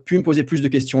 Simplement, j'aurais pu me poser plus de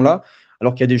questions là,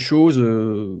 alors qu'il y a des choses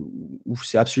où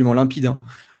c'est absolument limpide, hein.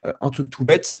 Un truc tout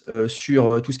bête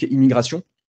sur tout ce qui est immigration.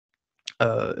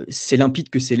 C'est limpide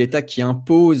que c'est l'État qui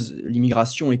impose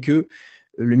l'immigration et que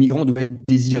le migrant doit être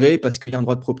désiré parce qu'il y a un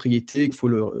droit de propriété, qu'il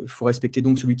faut respecter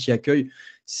donc celui qui accueille.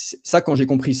 Ça, quand j'ai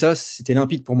compris ça, c'était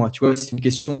limpide pour moi. Tu vois, c'est une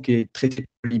question qui est traitée par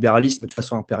le libéralisme de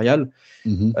façon impériale,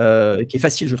 Mhm. qui est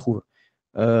facile, je trouve.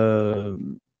 Euh,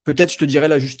 Peut-être, je te dirais,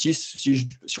 la justice,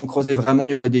 si on creusait vraiment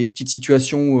des petites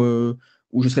situations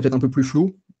où je serais peut-être un peu plus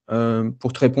flou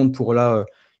pour te répondre pour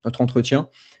notre entretien.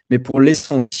 Mais pour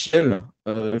l'essentiel,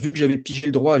 vu que j'avais pigé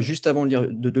le droit juste avant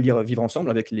de lire Vivre ensemble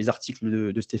avec les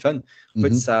articles de Stéphane, en fait,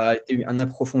 Mhm. ça a été un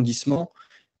approfondissement,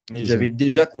 mais C'est ça. j'avais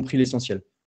déjà compris l'essentiel.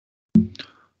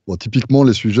 Bon, typiquement,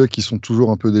 les sujets qui sont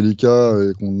toujours un peu délicats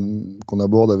et qu'on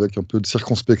aborde avec un peu de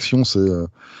circonspection, c'est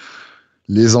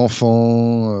les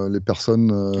enfants, les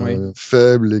personnes Oui,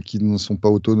 faibles et qui ne sont pas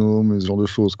autonomes, et ce genre de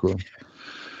choses, quoi.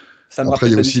 ça me Après,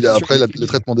 il y rappelle a ta aussi discussion le avec.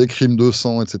 traitement des crimes de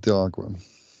sang, etc., quoi.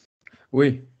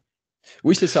 Oui,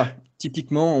 oui, c'est ça.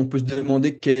 Typiquement, on peut se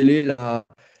demander quelle est la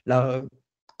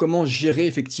comment gérer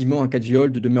effectivement un cas de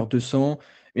viol, de meurtre de sang.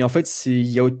 Mais en fait, il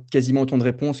y a quasiment autant de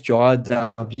réponses qu'il y aura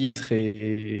d'arbitres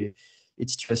et de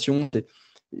situations.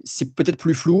 C'est peut-être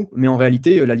plus flou, mais en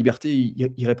réalité, la liberté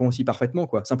y répond aussi parfaitement,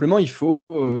 quoi. Simplement, il faut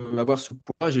avoir ce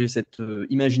courage et cette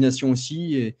imagination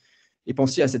aussi et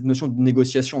penser à cette notion de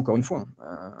négociation, encore une fois,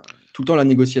 hein. Tout le temps la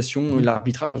négociation, Mhm.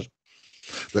 l'arbitrage.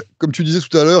 Bah, comme tu disais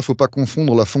tout à l'heure, il ne faut pas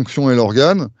confondre la fonction et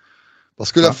l'organe,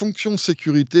 parce que la Voilà. fonction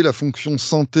sécurité, la fonction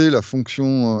santé, la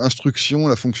fonction instruction,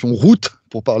 la fonction route,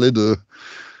 pour parler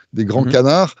des grands Mhm.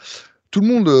 canards, tout le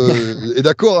monde est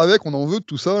d'accord avec, on en veut de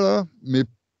tout ça, là, mais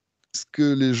ce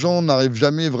que les gens n'arrivent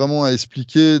jamais vraiment à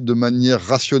expliquer de manière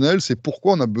rationnelle, c'est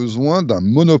pourquoi on a besoin d'un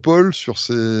monopole sur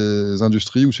ces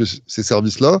industries ou ces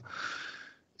services-là,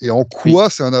 et en Oui. quoi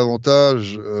c'est un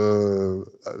avantage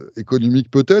économique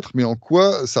peut-être, mais en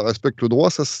quoi ça respecte le droit,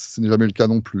 ça, ce n'est jamais le cas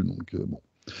non plus. Donc, bon.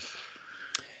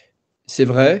 C'est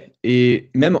vrai, et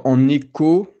même en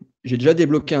écho, j'ai déjà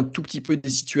débloqué un tout petit peu des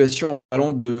situations en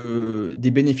parlant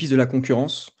des bénéfices de la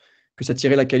concurrence, que ça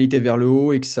tirait la qualité vers le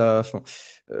haut et que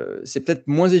c'est peut-être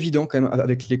moins évident quand même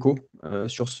avec l'écho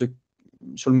sur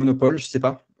le monopole, je sais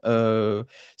pas.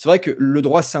 C'est vrai que le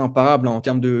droit, c'est imparable en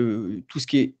termes de tout ce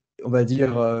qui est, on va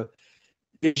dire,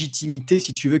 légitimité,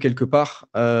 si tu veux, quelque part.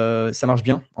 Ça marche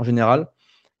bien, en général.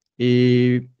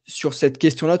 Et sur cette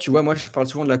question-là, tu vois, moi, je parle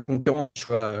souvent de la concurrence. Tu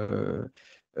vois,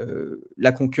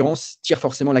 la concurrence tire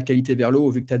forcément la qualité vers le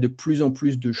haut, vu que tu as de plus en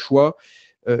plus de choix.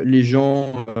 Les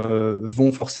gens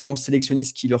vont forcément sélectionner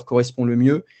ce qui leur correspond le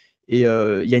mieux. Et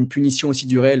il y a une punition aussi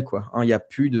du réel, quoi. Hein, il n'y a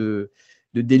plus de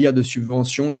délire de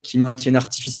subvention qui maintiennent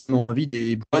artificiellement en vie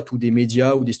des boîtes ou des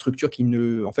médias ou des structures qui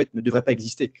en fait, ne devraient pas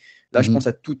exister. Là, je pense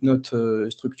à toute notre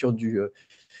structure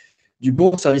du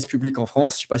bon service public en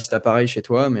France. Je ne sais pas si tu as pareil chez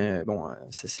toi, mais bon,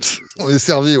 On est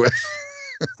servi, ouais.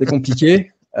 c'est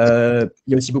compliqué. Il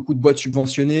y a aussi beaucoup de boîtes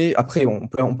subventionnées. Après, on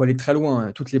peut aller très loin.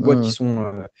 Hein. Toutes les boîtes qui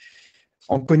sont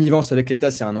en connivence avec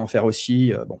l'État, c'est un enfer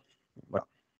aussi. Bon, voilà.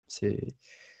 C'est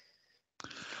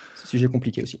un sujet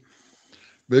compliqué aussi.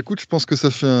 Bah, écoute, je pense que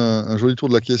ça fait un joli tour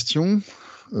de la question.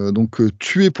 Donc,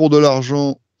 tu es pour de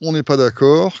l'argent, on n'est pas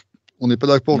d'accord. On n'est pas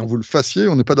d'accord que vous le fassiez,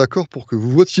 on n'est pas d'accord pour que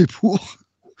vous votiez pour.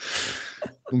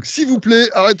 Donc, s'il vous plaît,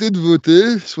 arrêtez de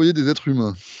voter, soyez des êtres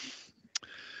humains.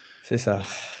 C'est ça.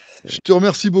 Je te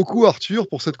remercie beaucoup, Arthur,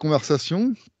 pour cette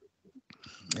conversation.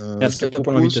 Merci à toi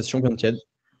pour l'invitation, Viande Tiède.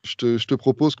 Je te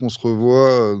propose qu'on se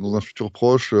revoie dans un futur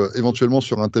proche, éventuellement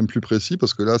sur un thème plus précis,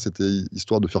 parce que là, c'était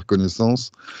histoire de faire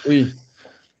connaissance. Oui.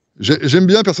 J'aime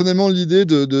bien personnellement l'idée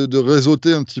de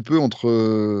réseauter un petit peu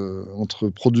entre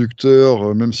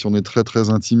producteurs, même si on est très très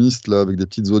intimiste là avec des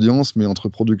petites audiences, mais entre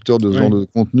producteurs de ce genre de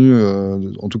contenu,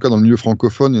 en tout cas dans le milieu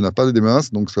francophone, il n'y en a pas des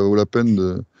masses, donc ça vaut la peine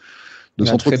de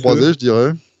s'entrecroiser, je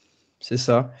dirais. C'est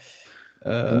ça.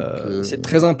 C'est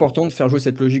très important de faire jouer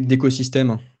cette logique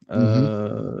d'écosystème,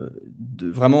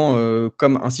 vraiment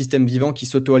comme un système vivant qui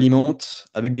s'auto-alimente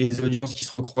avec des audiences qui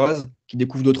se recroisent, qui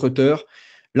découvrent d'autres auteurs.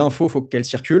 L'info, il faut qu'elle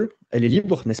circule, elle est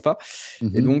libre, n'est-ce pas?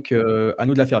 Et donc, à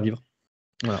nous de la faire vivre.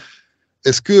 Voilà.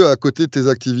 Est-ce que à côté de tes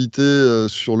activités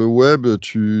sur le web,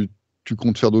 tu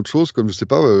comptes faire d'autres choses, comme, je sais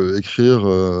pas, écrire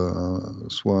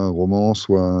soit un roman,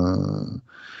 soit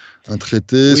un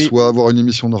traité, soit avoir une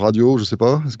émission de radio, je sais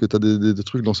pas. Est-ce que tu as des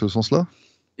trucs dans ce sens-là?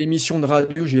 Émission de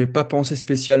radio, je n'y ai pas pensé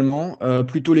spécialement.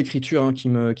 Plutôt l'écriture qui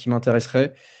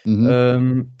m'intéresserait.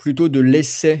 Plutôt de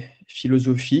l'essai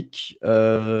philosophique.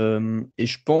 Et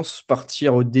je pense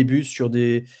partir au début sur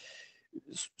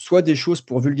soit des choses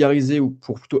pour vulgariser ou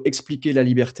pour plutôt expliquer la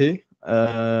liberté.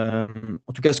 En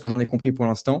tout cas, ce que j'en ai compris pour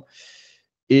l'instant.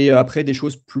 Et après, des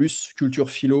choses plus culture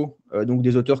philo, donc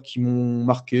des auteurs qui m'ont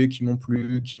marqué, qui m'ont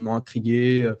plu, qui m'ont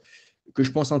intrigué, que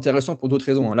je pense intéressant pour d'autres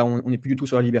raisons. Là, on n'est plus du tout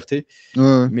sur la liberté,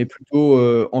 mais plutôt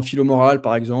en philo morale,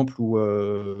 par exemple, ou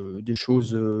des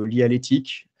choses liées à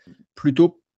l'éthique,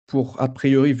 plutôt pour, a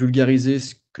priori, vulgariser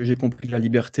ce que j'ai compris de la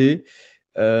liberté,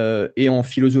 et en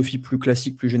philosophie plus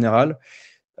classique, plus générale.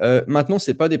 Maintenant,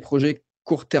 ce n'est pas des projets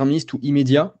court-termistes ou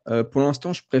immédiats. Pour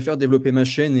l'instant, je préfère développer ma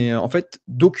chaîne et en fait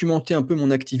documenter un peu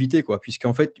mon activité,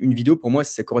 puisqu'en fait, une vidéo, pour moi,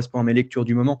 ça correspond à mes lectures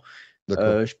du moment.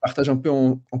 Je partage un peu,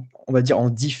 on va dire, en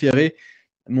différé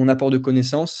mon apport de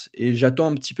connaissances et j'attends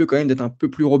un petit peu quand même d'être un peu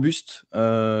plus robuste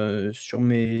sur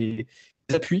mes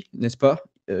appuis, n'est-ce pas,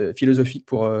 philosophiques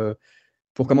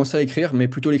pour commencer à écrire, mais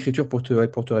plutôt l'écriture pour te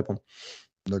répondre.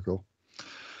 D'accord.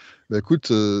 Bah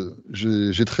écoute,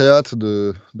 j'ai très hâte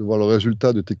de voir le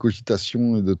résultat de tes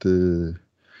cogitations et de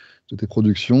tes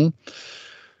productions.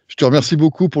 Je te remercie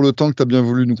beaucoup pour le temps que tu as bien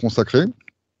voulu nous consacrer.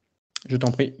 Je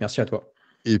t'en prie, merci à toi.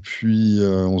 Et puis,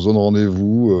 on se donne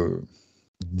rendez-vous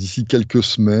d'ici quelques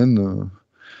semaines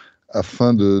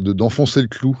afin d'enfoncer le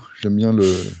clou. J'aime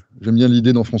bien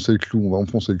l'idée d'enfoncer le clou. On va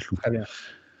enfoncer le clou. Très bien.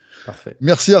 Parfait.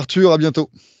 Merci Arthur, à bientôt.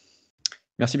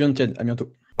 Merci Viande Tiède, à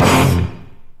bientôt.